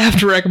that's all I have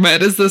to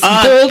recommend is this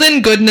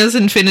Golden Goodness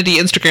Infinity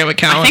Instagram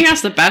account. I think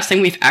that's the best thing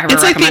we've ever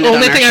recommended. It's the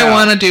only thing I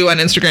want to do on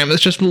Instagram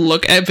is just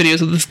look at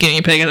videos of this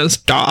guinea pig and his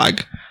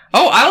dog.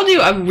 Oh, I'll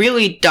do a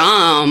really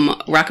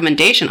dumb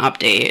recommendation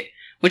update,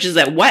 which is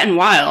that Wet n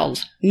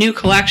Wild's new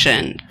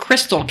collection,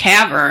 Crystal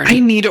Cavern. I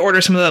need to order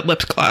some of that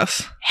lip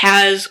gloss.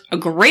 Has a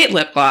great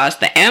lip gloss,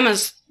 the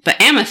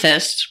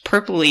amethyst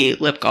purpley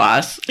lip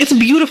gloss. It's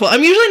beautiful.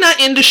 I'm usually not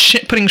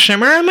into putting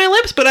shimmer on my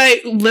lips, but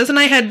Liz and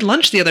I had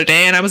lunch the other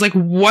day, and I was like,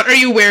 what are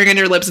you wearing on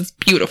your lips? It's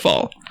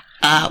beautiful.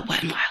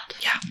 Wet n Wild.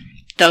 Yeah.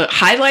 The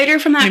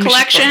highlighter from that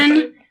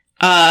collection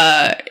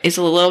is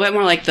a little bit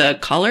more like the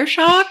Color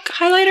Shock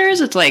highlighters.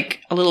 It's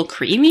a little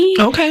creamy.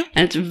 Okay.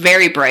 And it's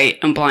very bright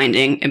and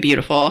blinding and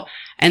beautiful.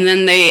 And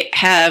then they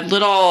have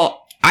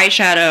little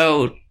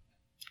eyeshadow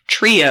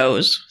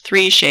trios,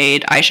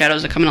 3-shade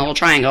eyeshadows that come in a little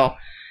triangle.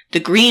 The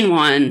green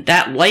one,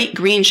 that light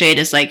green shade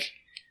is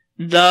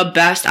the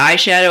best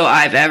eyeshadow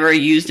I've ever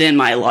used in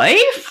my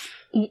life.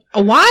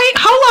 Why?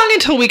 How long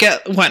until we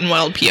get Wet n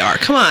Wild PR?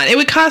 Come on. It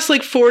would cost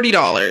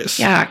 $40.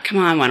 Yeah, come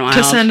on, Wet n Wild.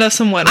 To send us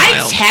some Wet n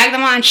Wild. I tag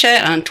them on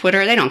shit on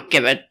Twitter. They don't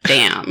give a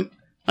damn.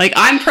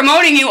 I'm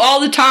promoting you all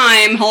the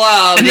time.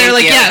 Hello. And they're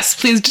yes,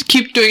 please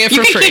keep doing it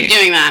for free. You can keep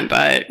doing that,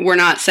 but we're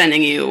not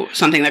sending you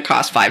something that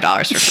costs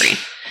 $5 for free.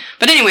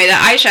 But anyway,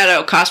 that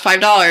eyeshadow costs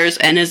 $5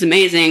 and is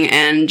amazing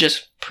and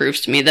just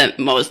proves to me that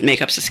most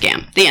makeup's a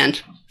scam. The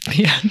end.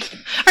 The end. Is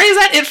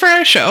that it for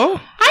our show?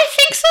 I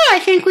think so. I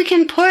think we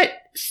can put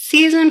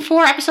season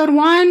 4, episode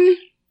 1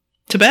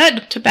 to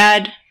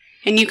bed.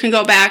 And you can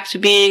go back to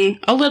being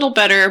a little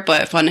bitter,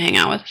 but fun to hang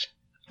out with.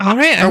 All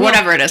right. Or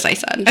whatever it is I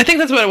said. I think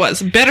that's what it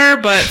was. Bitter,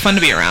 but fun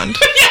to be around.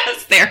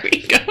 Yes, there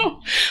we go.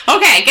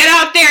 Okay, get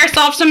out there,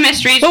 solve some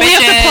mysteries, But bitches. we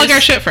have to plug our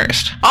shit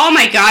first. Oh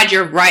my God,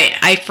 you're right.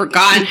 I've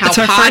forgotten how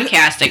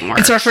podcasting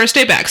works. It's our first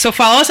day back. So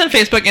follow us on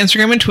Facebook,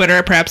 Instagram, and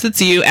Twitter. Perhaps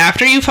it's you.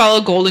 After you follow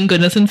Golden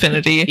Goodness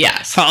Infinity.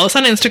 Yes. Follow us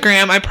on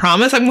Instagram. I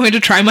promise I'm going to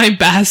try my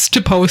best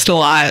to post a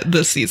lot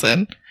this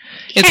season.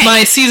 It's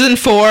my season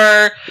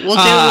 4 We'll do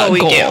what we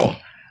goal. do.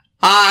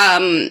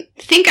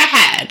 Think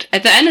ahead.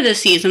 At the end of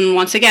this season,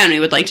 once again, we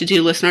would like to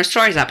do listener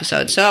stories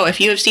episodes. So if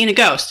you have seen a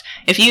ghost,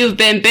 if you've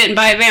been bitten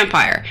by a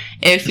vampire,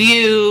 if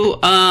you,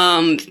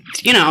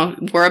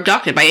 were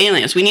abducted by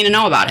aliens, we need to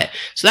know about it.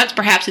 So that's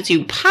perhaps it's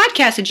you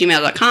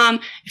podcast@gmail.com.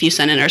 If you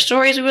send in our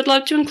stories, we would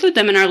love to include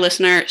them in our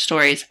listener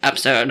stories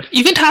episode.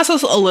 You can toss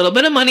us a little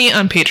bit of money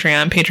on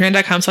Patreon,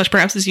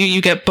 patreon.com/perhapsitsyou.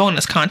 You get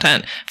bonus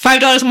content.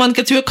 $5 a month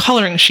gets you a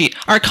coloring sheet.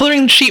 Our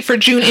coloring sheet for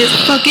June is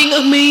fucking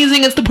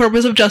amazing. It's the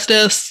Purpose of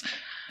Justice.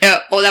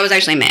 Well, that was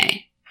actually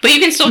May. But you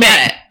can still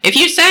get it. If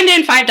you send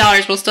in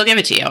 $5, we'll still give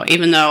it to you,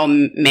 even though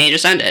May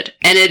just ended.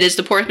 And it is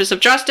The Porpoise of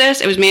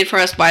Justice. It was made for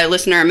us by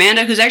listener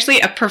Amanda, who's actually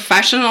a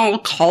professional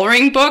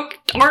coloring book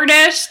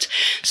artist.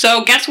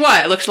 So guess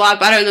what? It looks a lot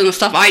better than the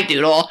stuff I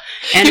doodle.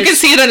 And you can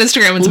see it on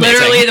Instagram. It's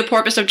literally amazing. The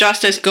Porpoise of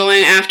Justice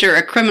going after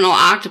a criminal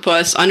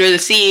octopus under the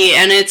sea,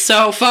 and it's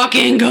so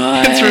fucking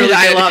good. It's really good.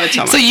 I love it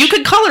so much. So you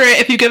could color it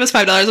if you give us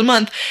 $5 a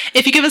month.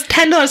 If you give us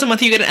 $10 a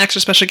month, you get an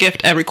extra special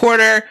gift every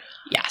quarter.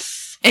 Yes.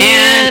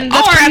 And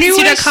that's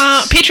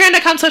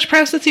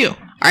patreon.com/ProwsWithYou.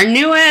 Our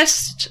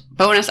newest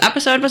bonus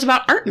episode was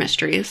about art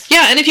mysteries.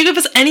 Yeah, and if you give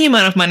us any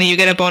amount of money, you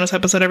get a bonus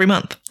episode every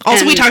month.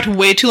 Also, we talked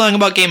way too long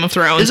about Game of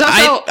Thrones.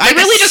 I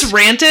really just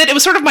ranted. It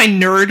was sort of my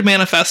nerd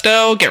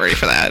manifesto. Get ready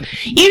for that.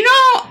 You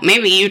know,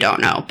 maybe you don't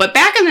know, but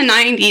back in the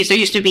 90s, there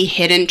used to be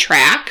hidden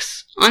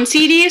tracks on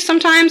CDs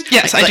sometimes.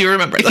 Yes, I do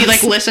remember if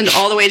this. you listened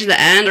all the way to the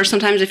end, or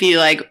sometimes if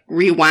you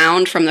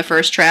rewound from the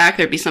first track,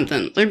 there'd be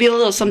a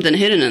little something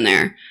hidden in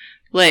there.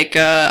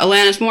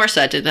 Alanis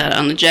Morissette did that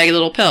on the Jagged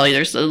Little Pill.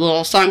 There's a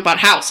little song about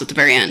house at the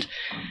very end.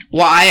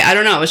 Why? I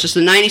don't know. It was just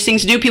the 90s things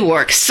to do. People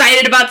were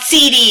excited about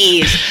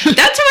CDs.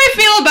 That's how I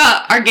feel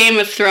about our Game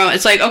of Thrones.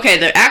 It's okay,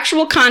 the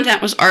actual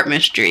content was art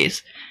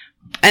mysteries.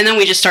 And then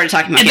we just started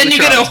talking about Game of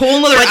Thrones. And then you get a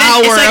whole other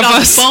hour of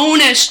us.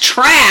 Bonus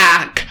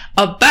track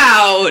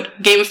about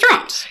Game of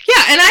Thrones.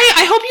 Yeah, and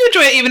I hope you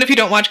enjoy it even if you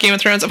don't watch Game of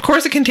Thrones. Of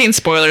course it contains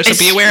spoilers, so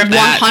be aware of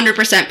that.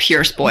 100%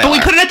 pure spoiler. But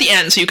we put it at the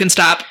end so you can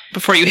stop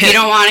before you hit If you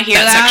don't want to hear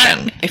that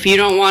section. If you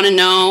don't want to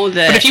know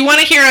that... But if you want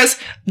to hear us...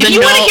 the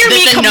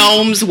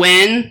gnomes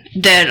win,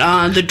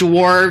 that the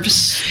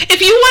dwarves...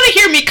 If you want to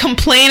hear me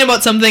complain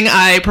about something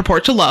I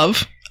purport to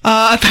love...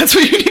 that's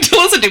what you need to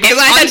listen to. Because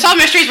Unsolved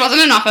Mysteries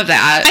wasn't enough of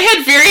that. I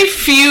had very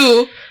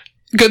few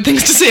good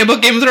things to say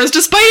about Game of Thrones,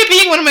 despite it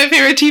being one of my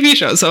favorite TV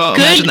shows. So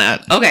imagine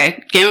that.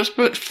 Okay, Game of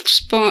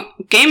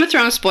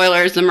Thrones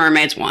spoilers. The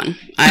mermaids won.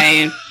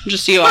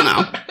 Just so you all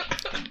know.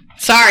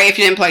 Sorry if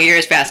you didn't plug your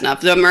ears fast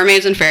enough. The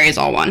mermaids and fairies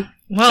all won.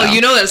 Well,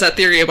 you know there's that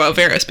theory about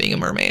Varys being a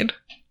mermaid.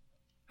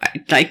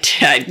 I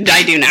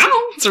do now.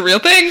 It's a real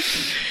thing.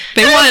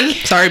 They won.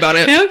 Sorry about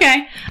it.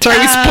 Okay. Sorry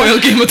we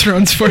spoiled Game of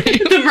Thrones for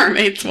you. The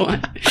mermaids won.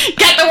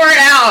 Get the word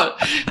out.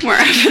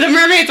 The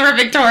mermaids were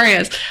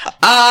victorious.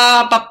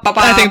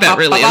 I think that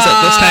really is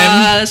it this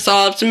time.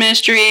 Solved some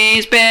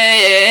mysteries,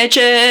 bitches.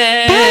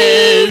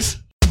 Bye.